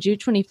ago on June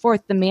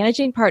 24th, the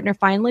managing partner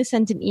finally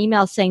sent an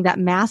email saying that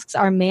masks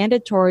are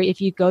mandatory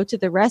if you go to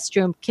the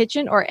restroom,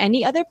 kitchen, or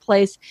any other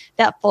place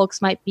that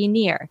folks might be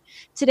near.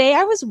 Today,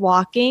 I was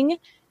walking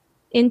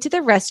into the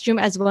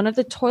restroom as one of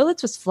the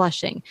toilets was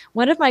flushing.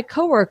 One of my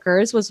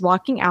coworkers was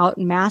walking out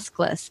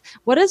maskless.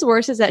 What is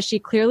worse is that she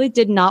clearly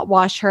did not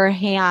wash her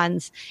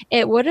hands.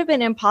 It would have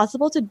been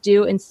impossible to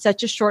do in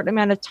such a short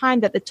amount of time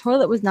that the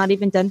toilet was not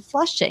even done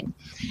flushing.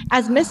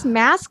 As Miss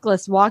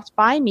Maskless walked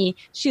by me,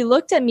 she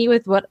looked at me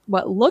with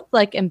what looked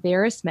like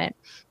embarrassment.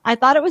 I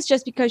thought it was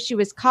just because she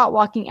was caught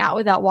walking out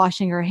without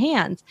washing her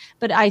hands,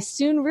 but I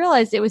soon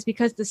realized it was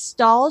because the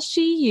stall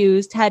she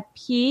used had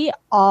pee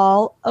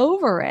all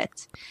over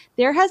it.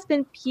 There has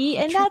been pee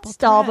in that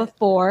stall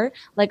before,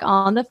 like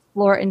on the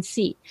floor and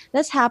seat.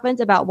 This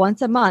happens about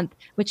once a month,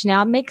 which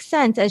now makes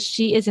sense as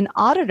she is an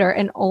auditor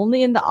and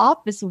only in the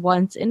office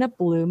once in a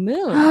blue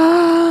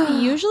moon.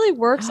 She usually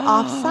works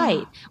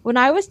off-site. When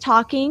I was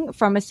talking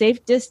from a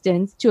safe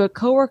distance to a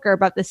coworker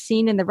about the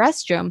scene in the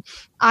restroom,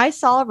 I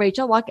saw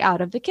Rachel walk out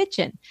of the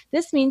kitchen.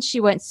 This means she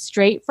went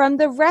straight from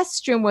the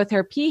restroom with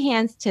her pee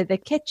hands to the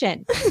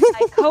kitchen.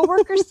 My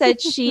coworker said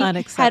she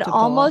had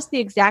almost the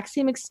exact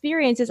same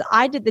experience as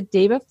I did the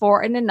day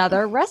before in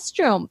another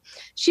restroom.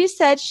 She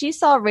said she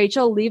saw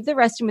Rachel leave the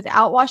restroom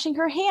without washing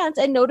her hands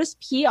and noticed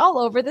pee all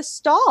over the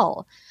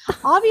stall.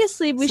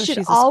 Obviously, we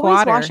should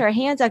always wash our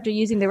hands after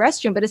using the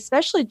restroom, but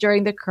especially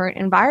during the current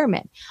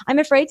environment. I'm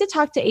afraid to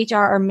talk to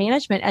HR or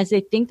management as they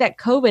think that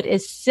COVID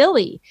is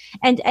silly,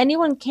 and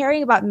anyone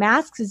caring about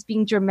masks is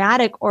being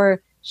dramatic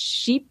or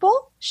sheeple?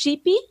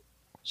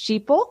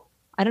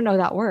 I don't know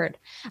that word.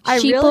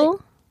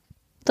 Sheeple?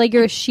 Like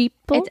you're a sheeple?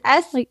 It's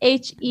SHEEPLE.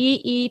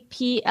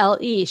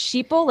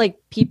 Sheeple, like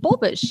people,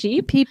 but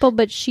sheep. People,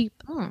 but sheep.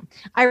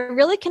 I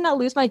really cannot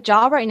lose my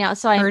job right now.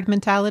 So herd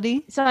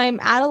mentality. So I'm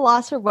at a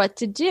loss for what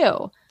to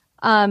do.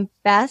 Love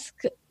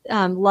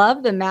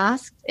the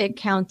masked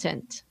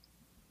accountant.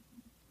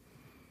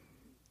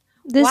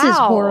 This is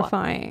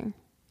horrifying.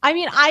 I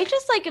mean, I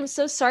just am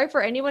so sorry for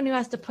anyone who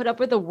has to put up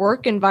with a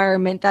work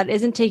environment that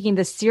isn't taking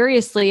this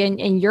seriously,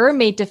 and you're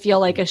made to feel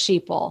like a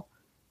sheeple.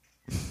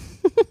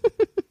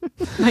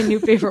 My new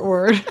favorite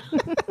word.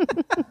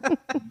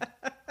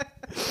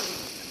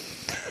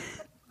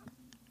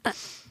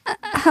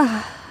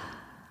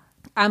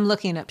 I'm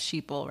looking up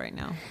sheeple right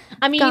now.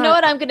 I mean, you know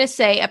what I'm going to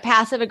say? A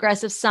passive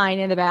aggressive sign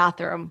in the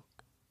bathroom.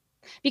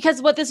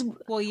 Because what this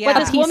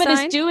woman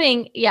is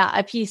doing,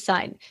 a peace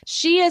sign.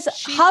 She is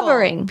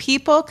hovering.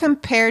 People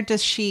compared to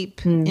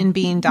sheep in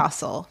being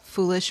docile,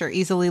 foolish, or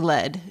easily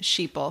led.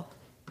 Sheeple.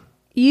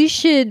 You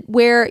should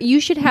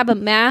have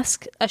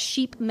a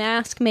sheep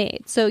mask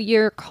made. So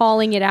you're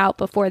calling it out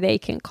before they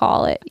can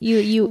call it.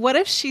 You. What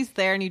if she's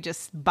there and you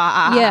just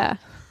bah? Yeah.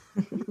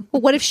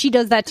 Well, what if she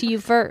does that to you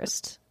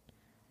first?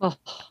 Oh.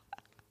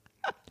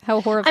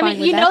 How horrifying. I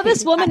mean,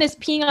 this woman is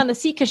peeing on the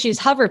seat because she's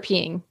hover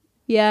peeing.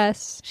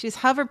 Yes. She's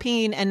hover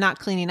peeing and not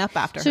cleaning up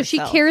after herself. So she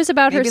cares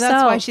about herself. Maybe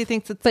that's why she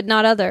thinks it's... But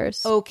not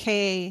others.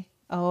 Okay.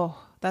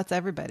 Oh, that's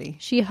everybody.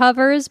 She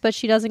hovers, but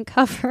she doesn't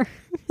cover.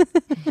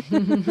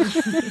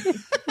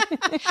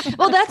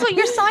 Well, that's what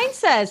your sign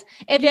says.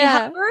 If you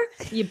hover,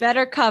 you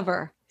better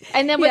cover.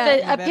 And then with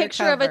a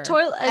picture of a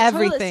toilet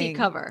seat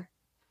cover.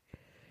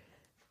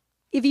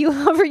 If you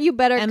hover, you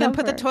better cover. And then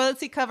put the toilet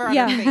seat cover on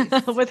her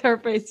face. With her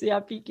face,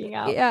 peeking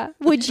out. Yeah.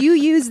 Would you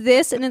use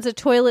this and it's a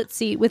toilet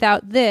seat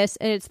without this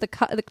and it's the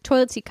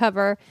toilet seat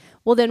cover?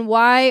 Well, then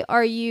why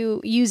are you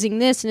using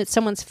this and it's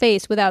someone's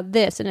face without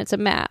this and it's a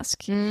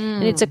mask?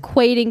 And it's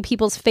equating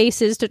people's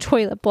faces to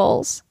toilet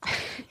bowls.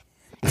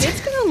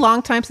 It's been a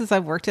long time since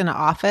I've worked in an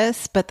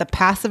office, but the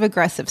passive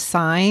aggressive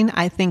sign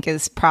I think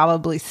is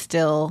probably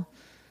still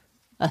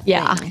a thing.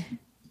 Yeah.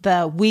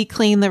 We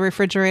clean the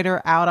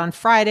refrigerator out on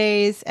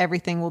Fridays,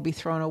 everything will be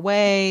thrown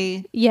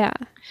away. Yeah.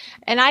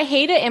 And I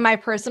hate it in my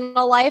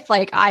personal life.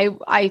 Like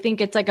I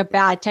think it's like a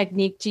bad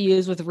technique to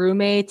use with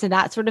roommates and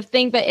that sort of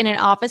thing. But in an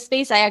office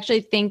space, I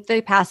actually think the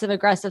passive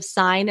aggressive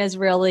sign is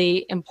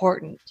really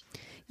important.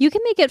 You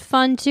can make it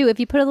fun too if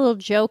you put a little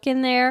joke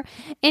in there,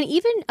 and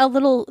even a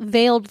little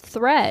veiled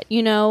threat.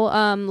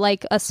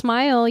 Like a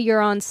smile.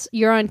 You're on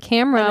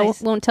camera.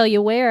 Nice. Won't tell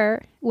you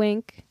where.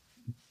 Wink.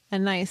 A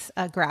nice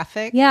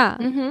graphic. Yeah.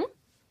 Mm-hmm.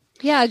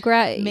 Yeah.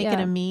 Make it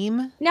a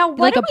meme. Now, what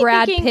Like are a we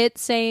Brad thinking? Pitt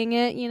saying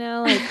it.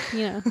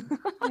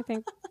 I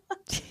think.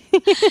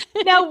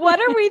 Now, what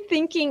are we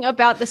thinking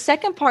about the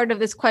second part of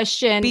this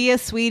question? Be a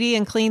sweetie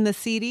and clean the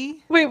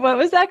seedy. Wait, what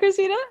was that,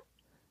 Christina?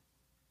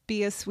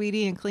 Be a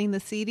sweetie and clean the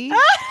seedy.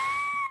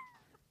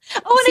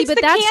 Oh, and See, it's but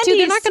the that's candy, too.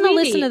 They're not going to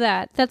sweetie. listen to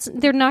that.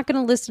 They're not going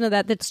to listen to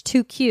that. That's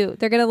too cute.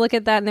 They're going to look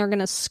at that and they're going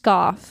to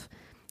scoff.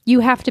 You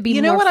have to be.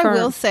 You know more what firm.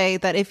 I will say,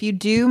 that if you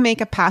do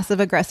make a passive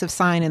aggressive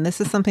sign, and this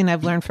is something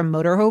I've learned from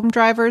motorhome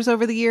drivers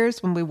over the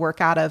years, when we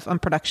work out of on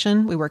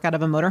production, we work out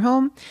of a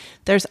motorhome.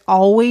 There's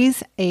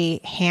always a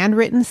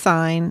handwritten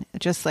sign,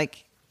 just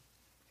like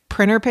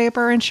printer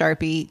paper and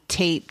Sharpie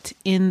taped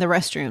in the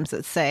restrooms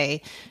that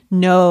say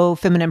no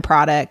feminine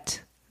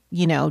product.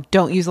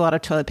 Don't use a lot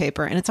of toilet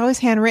paper, and it's always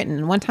handwritten.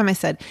 And one time I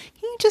said, "Can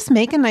you just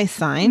make a nice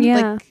sign?"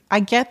 Yeah. Like, I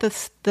get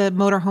this. The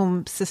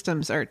motorhome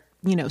systems are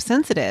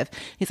sensitive.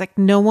 He's like,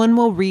 no one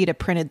will read a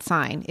printed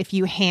sign. If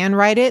you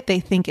handwrite it, they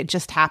think it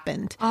just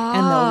happened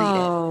and they'll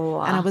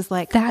read it. And I was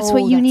like, That's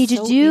what you need to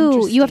so do.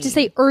 You have to interesting.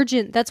 say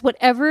urgent. That's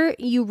whatever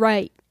you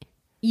write.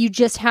 You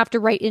just have to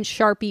write in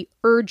Sharpie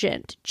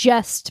urgent.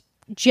 Just.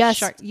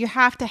 You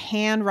have to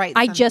handwrite.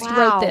 I something. just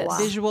wrote this.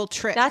 Visual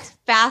trick. That's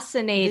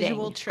fascinating.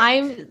 Visual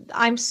trick.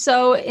 I'm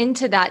so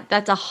into that.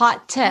 That's a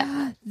hot tip.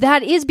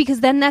 That is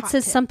because then that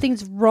says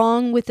something's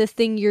wrong with the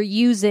thing you're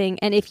using,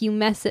 and if you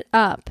mess it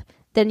up,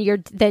 then you're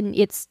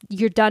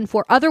done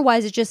for.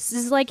 Otherwise, it just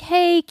is like,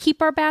 hey,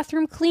 keep our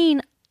bathroom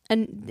clean.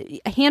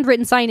 And a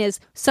handwritten sign is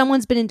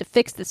someone's been in to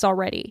fix this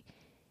already.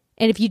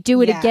 And if you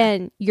do it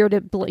again, you're to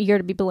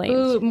be blamed.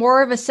 Ooh,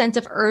 more of a sense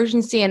of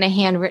urgency in a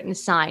handwritten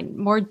sign,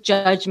 more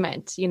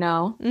judgment,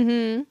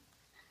 Mm-hmm.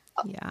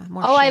 Yeah.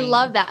 More Oh, I shame.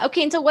 love that.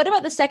 Okay, and so what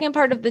about the second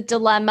part of the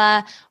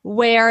dilemma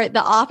where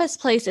the office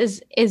place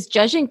is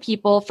judging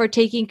people for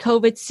taking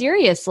COVID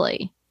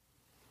seriously?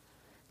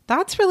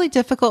 That's really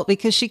difficult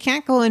because she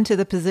can't go into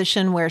the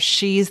position where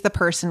she's the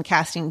person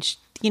casting,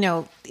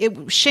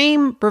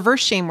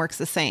 reverse shame works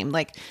the same.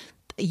 Like,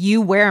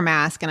 you wear a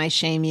mask and I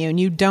shame you, and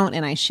you don't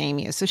and I shame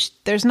you. So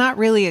there's not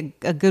really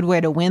a good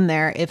way to win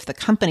there if the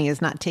company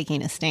is not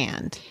taking a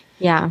stand.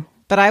 Yeah.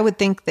 But I would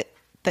think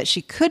that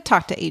she could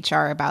talk to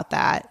HR about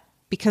that,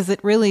 because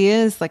it really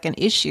is like an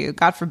issue.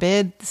 God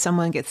forbid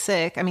someone gets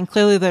sick. I mean,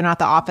 clearly they're not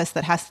the office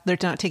they're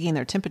not taking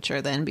their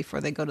temperature then before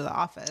they go to the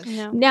office.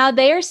 No. Now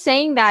they are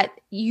saying that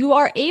you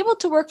are able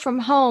to work from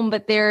home,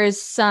 but there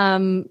is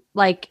some,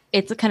 like,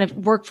 it's a kind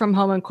of work from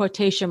home in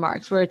quotation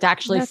marks where it's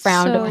actually That's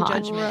frowned so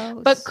upon.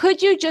 gross. But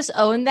could you just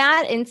own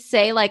that and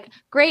say, like,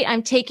 great,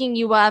 I'm taking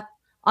you up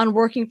on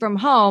working from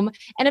home.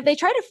 And if they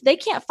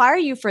can't fire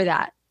you for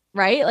that,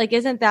 right? Like,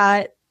 isn't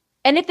that,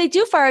 and if they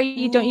do fire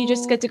you, don't you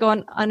just get to go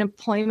on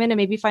unemployment and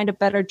maybe find a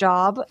better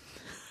job?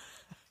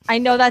 I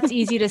know that's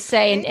easy to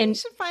say, You and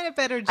should find a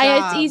better job.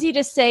 it's easy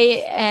to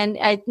say, and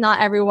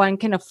not everyone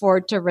can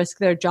afford to risk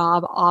their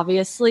job,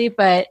 obviously,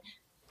 but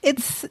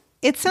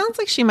It sounds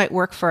like she might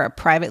work for a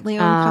privately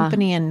owned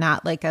company and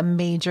not like a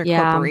major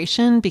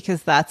corporation,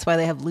 because that's why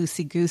they have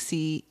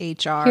loosey-goosey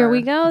HR. Here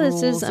we go.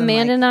 This rules is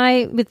Amanda and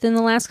I, within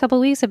the last couple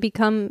of weeks, have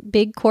become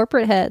big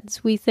corporate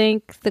heads. We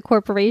think the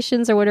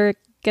corporations are what are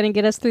going to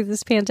get us through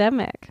this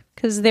pandemic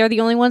because they're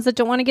the only ones that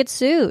don't want to get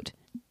sued.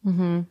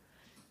 mm-hmm.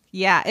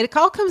 Yeah, it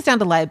all comes down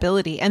to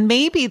liability. And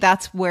maybe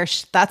that's where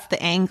that's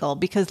the angle,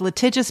 because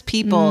litigious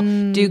people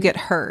do get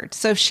hurt.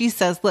 So if she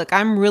says, look,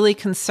 I'm really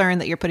concerned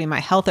that you're putting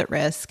my health at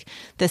risk.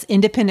 This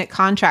independent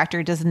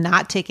contractor does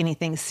not take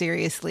anything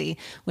seriously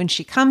when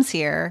she comes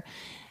here,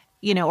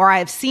 or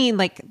I've seen,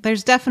 like,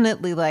 there's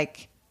definitely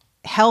like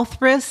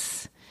health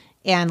risks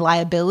and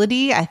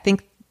liability. I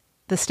think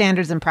the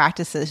standards and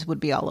practices would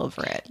be all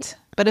over it.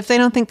 But if they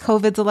don't think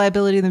COVID's a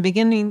liability in the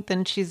beginning,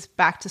 then she's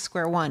back to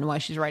square one while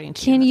she's writing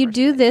to you. Can you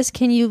do this?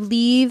 Can you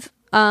leave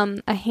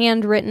a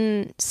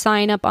handwritten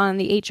sign up on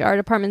the HR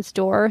department's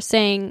door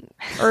saying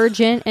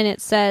urgent, and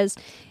it says,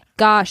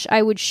 gosh,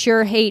 I would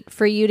sure hate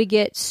for you to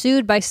get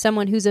sued by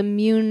someone who's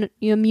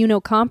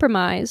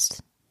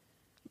immunocompromised.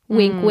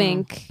 Wink,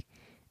 wink.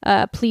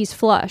 Please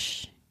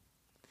flush.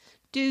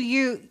 Do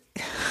you...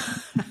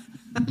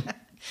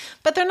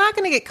 But they're not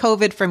going to get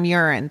COVID from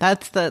urine.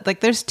 That's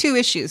there's two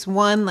issues.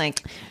 One,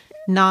 like,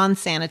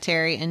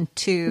 non-sanitary, and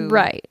two,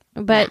 right.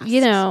 But,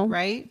 masks,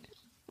 right?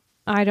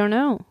 I don't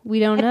know. We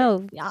don't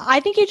know.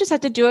 I think you just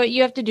have to do what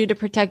you have to do to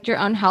protect your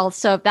own health.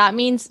 So if that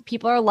means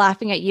people are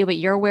laughing at you, but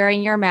you're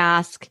wearing your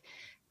mask,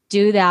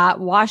 do that.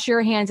 Wash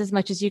your hands as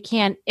much as you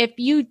can. If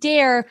you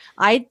dare,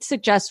 I'd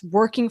suggest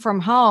working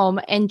from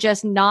home and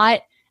just not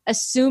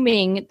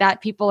assuming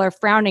that people are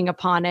frowning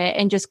upon it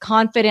and just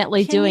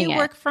confidently doing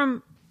it.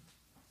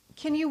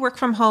 Can you work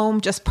from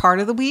home just part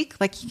of the week?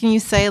 Like, can you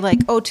say like,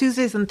 oh,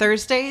 Tuesdays and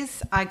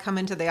Thursdays, I come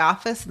into the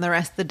office and the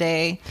rest of the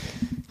day,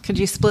 could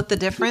you split the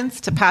difference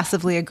to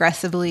passively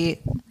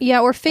aggressively? Yeah.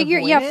 Or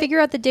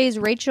figure out the days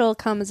Rachel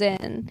comes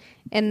in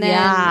and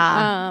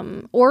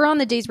then, or on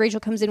the days Rachel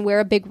comes in, wear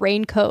a big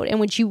raincoat.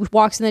 And when she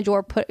walks in the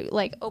door,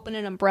 open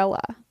an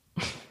umbrella.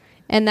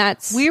 And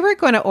we were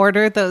going to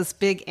order those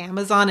big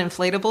Amazon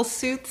inflatable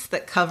suits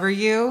that cover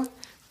you.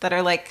 That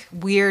are like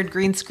weird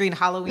green screen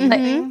Halloween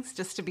things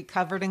just to be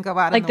covered and go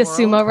out like in the world.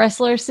 Sumo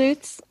wrestler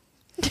suits?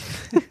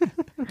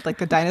 Like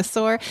the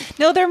dinosaur?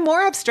 No, they're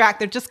more abstract.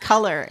 They're just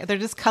color. They're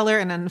just color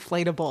and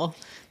inflatable.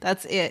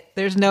 That's it.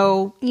 There's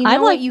no...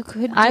 what you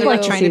could do? I'm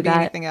like trying to be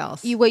anything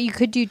else. What you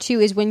could do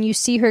too is when you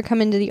see her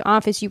come into the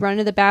office, you run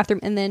into the bathroom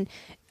and then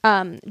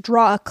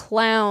draw a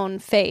clown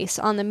face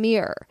on the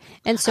mirror.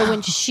 And so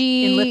when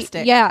she in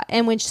lipstick.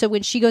 And when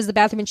she goes to the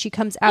bathroom and she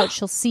comes out,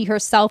 she'll see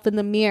herself in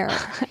the mirror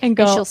and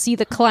she'll see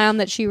the clown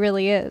that she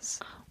really is.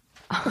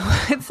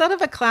 Instead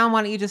of a clown,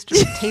 why don't you just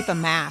tape a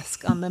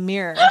mask on the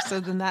mirror? So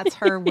then that's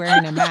her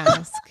wearing a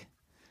mask.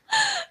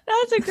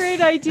 That's a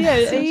great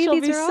idea. See, she'll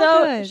be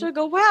good. She'll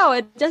go, wow,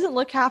 it doesn't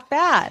look half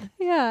bad.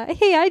 Yeah.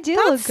 Hey, I do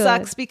look good.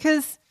 That sucks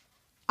because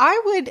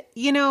I would,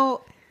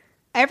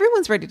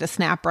 everyone's ready to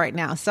snap right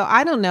now. So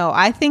I don't know.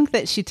 I think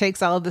that she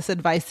takes all of this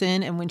advice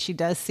in. And when she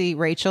does see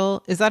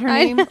Rachel, is that her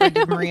name? Or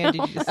did Maria,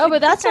 did you just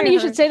but that's funny you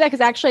should say that because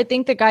actually I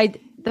think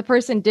the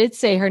person did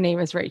say her name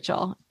is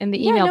Rachel in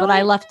the email, but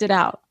I left it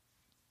out.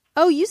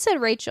 Oh, you said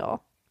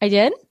Rachel. I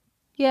did?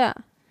 Yeah.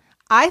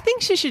 I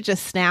think she should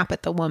just snap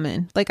at the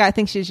woman. Like, I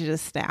think she should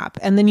just snap.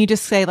 And then you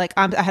just say, like,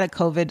 I had a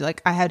COVID.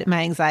 Like, I had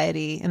my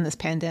anxiety in this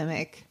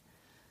pandemic.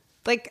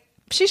 Like,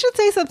 she should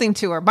say something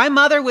to her. My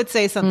mother would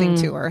say something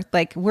to her.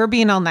 Like, we're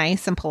being all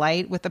nice and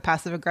polite with the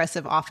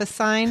passive-aggressive office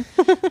sign.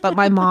 But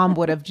my mom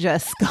would have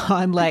just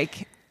gone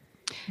like,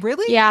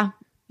 really? Yeah.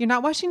 You're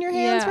not washing your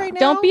hands right now?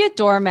 Don't be a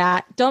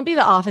doormat. Don't be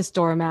the office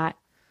doormat.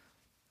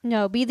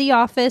 No, be the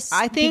office.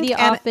 I think be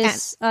the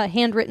office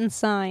handwritten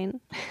sign.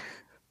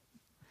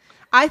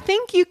 I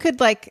think you could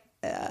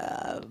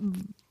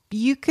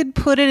you could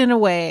put it in a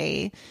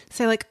way,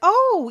 say like,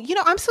 oh,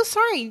 I'm so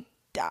sorry.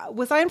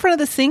 Was I in front of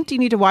the sink? Do you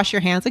need to wash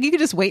your hands? Like, you could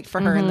just wait for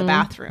her in the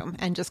bathroom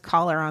and just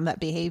call her on that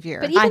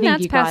behavior. But even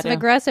that's passive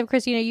aggressive,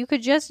 Christina. You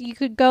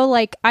could go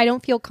like, I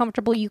don't feel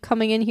comfortable you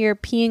coming in here,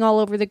 peeing all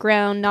over the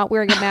ground, not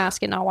wearing a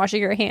mask and not washing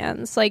your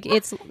hands. Like,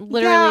 it's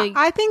literally. Yeah,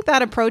 I think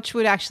that approach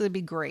would actually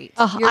be great.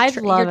 I'd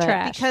love it.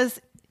 Trash.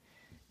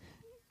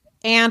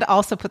 And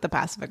also put the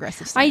passive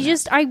aggressive sign.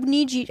 I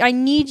need you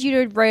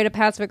to write a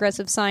passive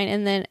aggressive sign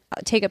and then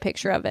take a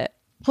picture of it.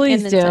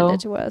 Please and then do. send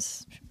it to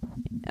us.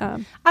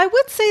 I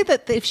would say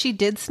that if she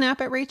did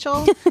snap at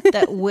Rachel,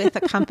 that with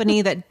a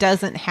company that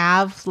doesn't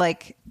have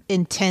like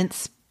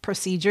intense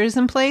procedures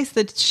in place,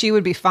 that she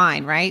would be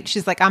fine, right?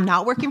 She's like, I'm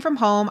not working from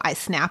home. I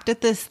snapped at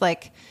this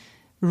like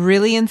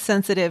really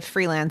insensitive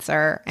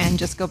freelancer and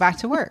just go back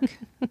to work.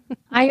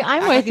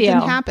 I'm with you. It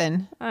didn't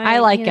happen. I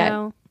like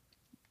it.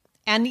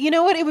 And you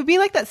know what? It would be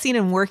like that scene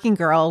in Working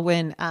Girl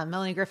when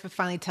Melanie Griffith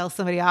finally tells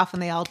somebody off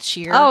and they all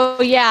cheer.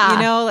 Oh,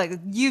 yeah. Like,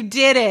 you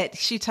did it.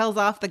 She tells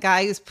off the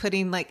guy who's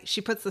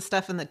she puts the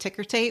stuff in the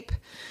ticker tape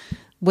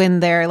when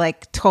they're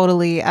like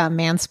totally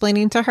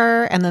mansplaining to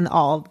her, and then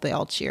they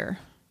all cheer.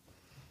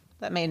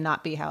 That may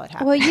not be how it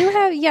happened. Well, you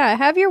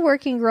have your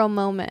Working Girl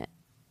moment.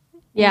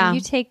 Yeah.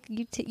 You take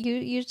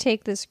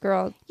this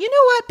girl. You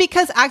know what?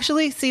 Because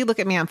actually, see, look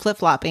at me. I'm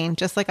flip-flopping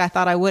just like I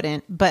thought I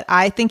wouldn't. But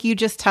I think you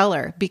just tell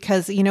her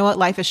because you know what?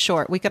 Life is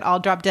short. We could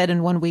all drop dead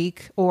in 1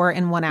 week or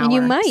in 1 hour. And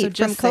you might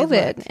just from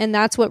COVID. And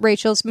that's what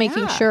Rachel's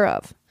making sure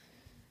of.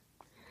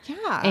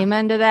 Yeah.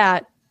 Amen to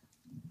that.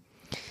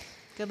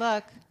 Good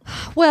luck.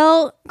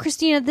 Well,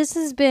 Christina, this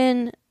has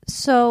been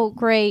so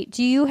great.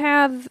 Do you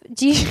have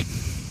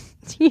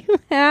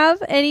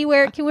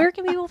anywhere? Where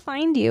can people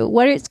find you?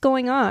 What is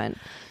going on?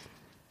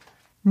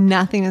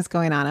 Nothing is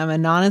going on. I'm a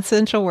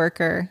non-essential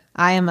worker.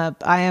 I am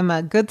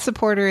a good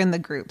supporter in the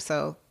group.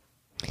 So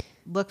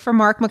look for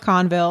Mark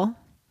McConville.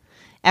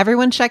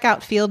 Everyone check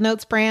out Field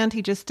Notes brand.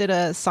 He just did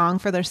a song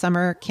for their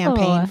summer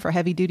campaign for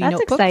heavy duty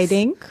notebooks. That's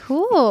exciting.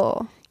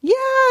 Cool. Yeah,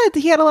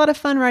 he had a lot of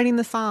fun writing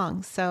the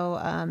song.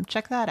 So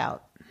check that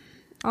out.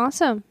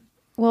 Awesome.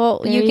 Well,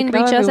 There you can you go,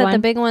 reach us at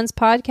everyone.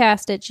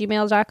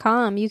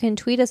 thebigOnesPodcast@gmail.com. You can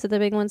tweet us at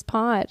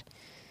thebigOnesPod.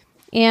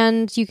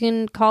 And you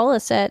can call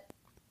us at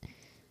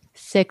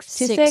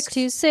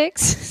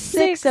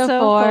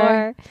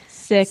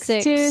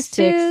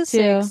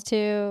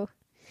 626-604-6262.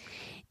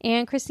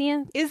 And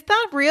Christina? Is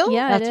that real?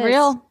 Yeah, That's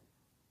real.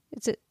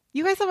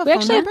 You guys have a We phone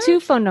actually number? have 2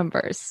 phone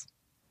numbers.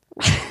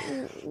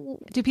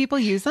 Do people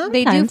use them?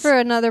 They do Sometimes. for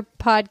another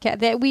podcast.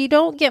 That we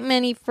don't get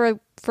many for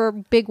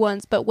big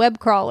ones, but web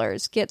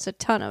crawlers gets a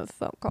ton of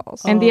phone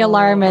calls. And the a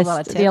lot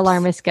of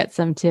alarmist tips. gets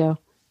them too.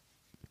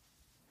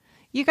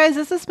 You guys,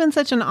 this has been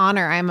such an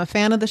honor. I'm a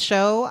fan of the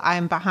show.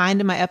 I'm behind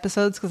in my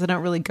episodes because I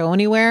don't really go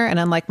anywhere. And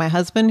unlike my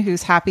husband,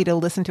 who's happy to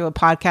listen to a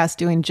podcast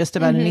doing just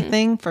about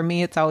anything, for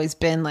me, it's always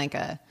been like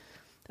a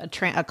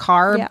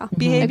car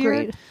behavior.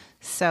 Agreed.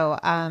 So,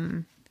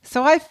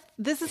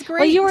 this is great.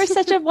 Well, you were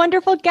such a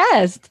wonderful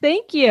guest.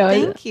 Thank you.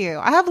 Thank you.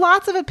 I have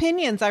lots of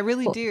opinions. I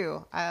really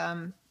do.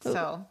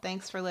 So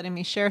thanks for letting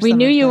me share. We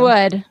knew you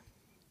would.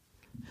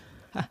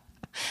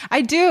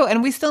 I do.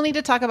 And we still need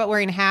to talk about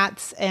wearing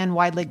hats and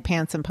wide leg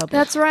pants in public.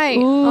 That's right.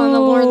 On the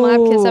Lauren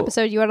Lapkus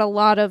episode, you had a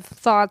lot of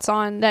thoughts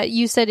on that.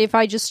 You said if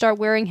I just start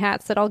wearing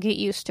hats, that I'll get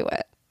used to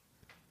it.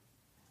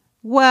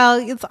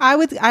 Well,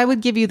 I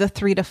would give you the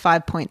 3 to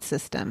 5 point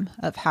system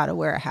of how to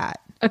wear a hat.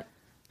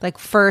 Like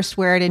first,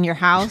 wear it in your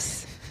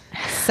house.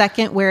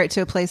 Second, wear it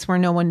to a place where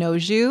no one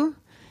knows you.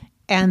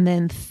 And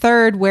then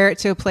third, wear it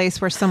to a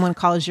place where someone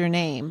calls your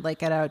name,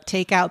 like at a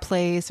takeout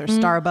place or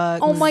Starbucks.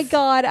 Oh my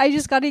God. I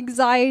just got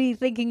anxiety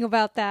thinking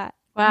about that.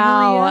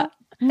 Wow. Maria.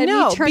 And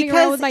No, me turning because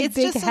around with my it's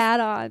big just hat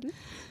on.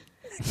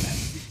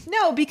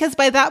 No, because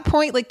by that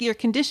point, like you're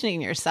conditioning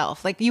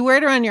yourself. Like you wear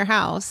it around your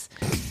house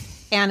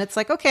and it's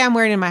like, okay, I'm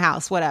wearing it in my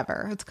house,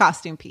 whatever. It's a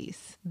costume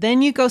piece.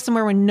 Then you go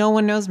somewhere where no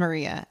one knows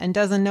Maria and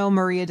doesn't know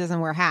Maria doesn't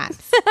wear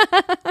hats.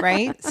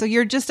 Right? So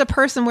you're just a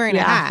person wearing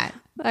a hat.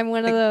 I'm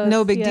one of those.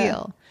 No big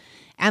deal.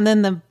 And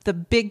then the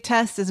big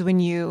test is when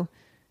you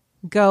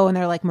go and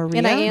they're like, Maria.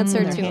 And I answer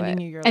and to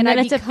it. And then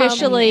it's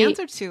officially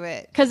answer to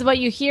it. Because what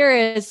you hear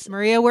is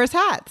Maria wears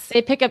hats.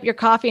 they pick up your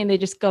coffee and they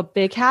just go,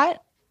 big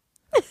hat.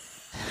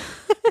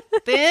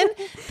 Then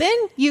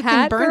you can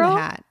Hat burn girl?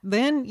 the hat.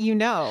 Then you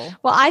know.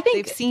 Well, I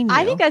think They've seen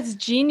I you. think that's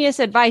genius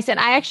advice. And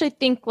I actually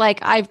think like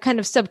I've kind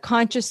of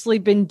subconsciously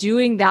been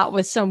doing that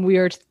with some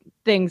weird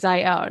things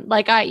I own.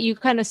 Like you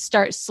kind of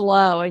start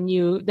slow and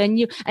then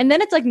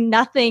it's like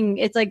nothing.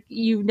 It's like,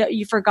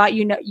 you forgot,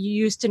 you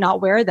used to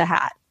not wear the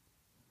hat.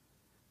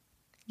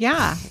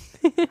 Yeah.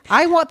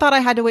 I thought I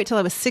had to wait till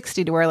I was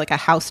 60 to wear like a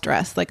house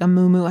dress, like a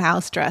muumuu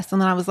house dress.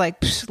 And then I was like,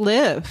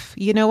 live.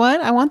 You know what?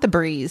 I want the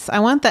breeze. I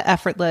want the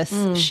effortless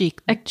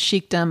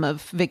chicdom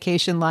of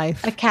vacation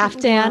life. A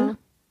caftan.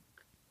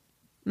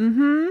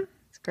 Mm-hmm.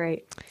 It's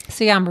great.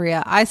 So yeah,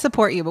 Maria, I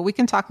support you, but we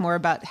can talk more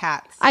about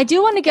hats. I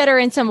do want to get her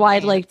in some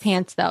wide leg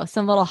pants though.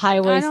 Some little high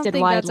I don't waisted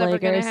think wide that's ever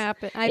going to leggers.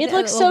 happen. It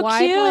looks so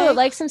cute.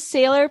 Like some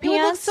sailor It would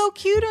look pants. so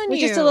cute on with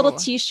you. just a little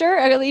t-shirt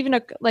or even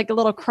a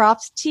little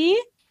cropped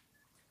tee.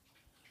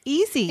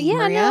 Easy, Yeah,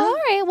 Maria. no, all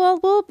right. Well,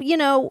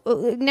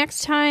 we'll,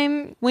 next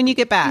time. When you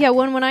get back. Yeah,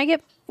 when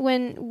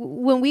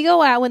we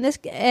go out, when this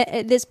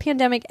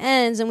pandemic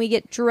ends and we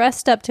get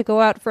dressed up to go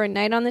out for a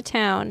night on the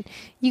town,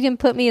 you can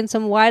put me in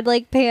some wide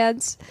leg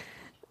pants,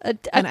 a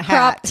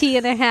crop tee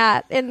and a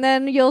hat, and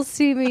then you'll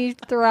see me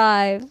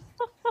thrive.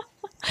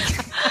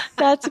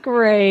 That's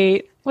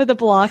great. With a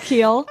block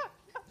heel.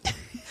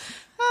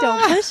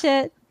 Don't push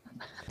it.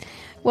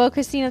 Well,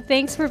 Christina,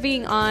 thanks for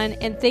being on,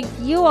 and thank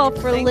you all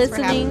for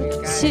listening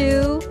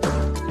to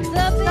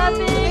The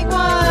Big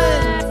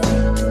One.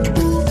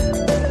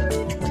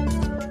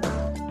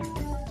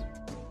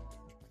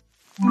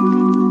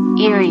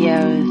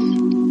 Erios.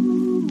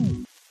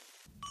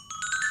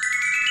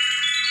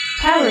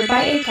 Powered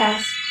by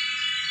Acast.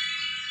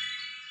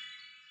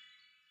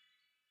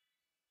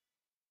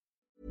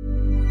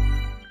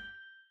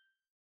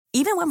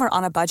 Even when we're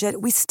on a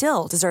budget, we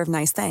still deserve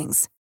nice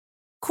things.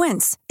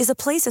 Quince is a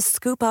place to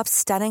scoop up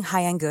stunning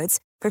high-end goods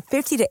for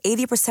 50 to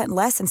 80%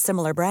 less than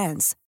similar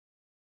brands.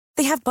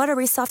 They have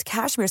buttery soft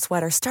cashmere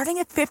sweaters starting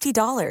at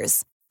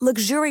 $50,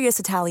 luxurious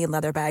Italian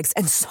leather bags,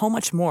 and so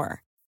much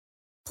more.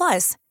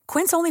 Plus,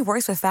 Quince only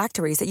works with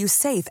factories that use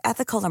safe,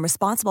 ethical, and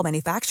responsible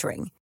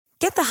manufacturing.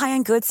 Get the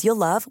high-end goods you'll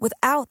love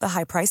without the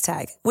high price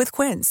tag with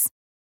Quince.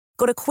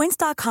 Go to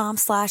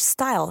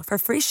quince.com/style for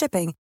free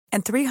shipping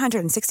and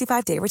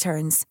 365-day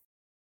returns.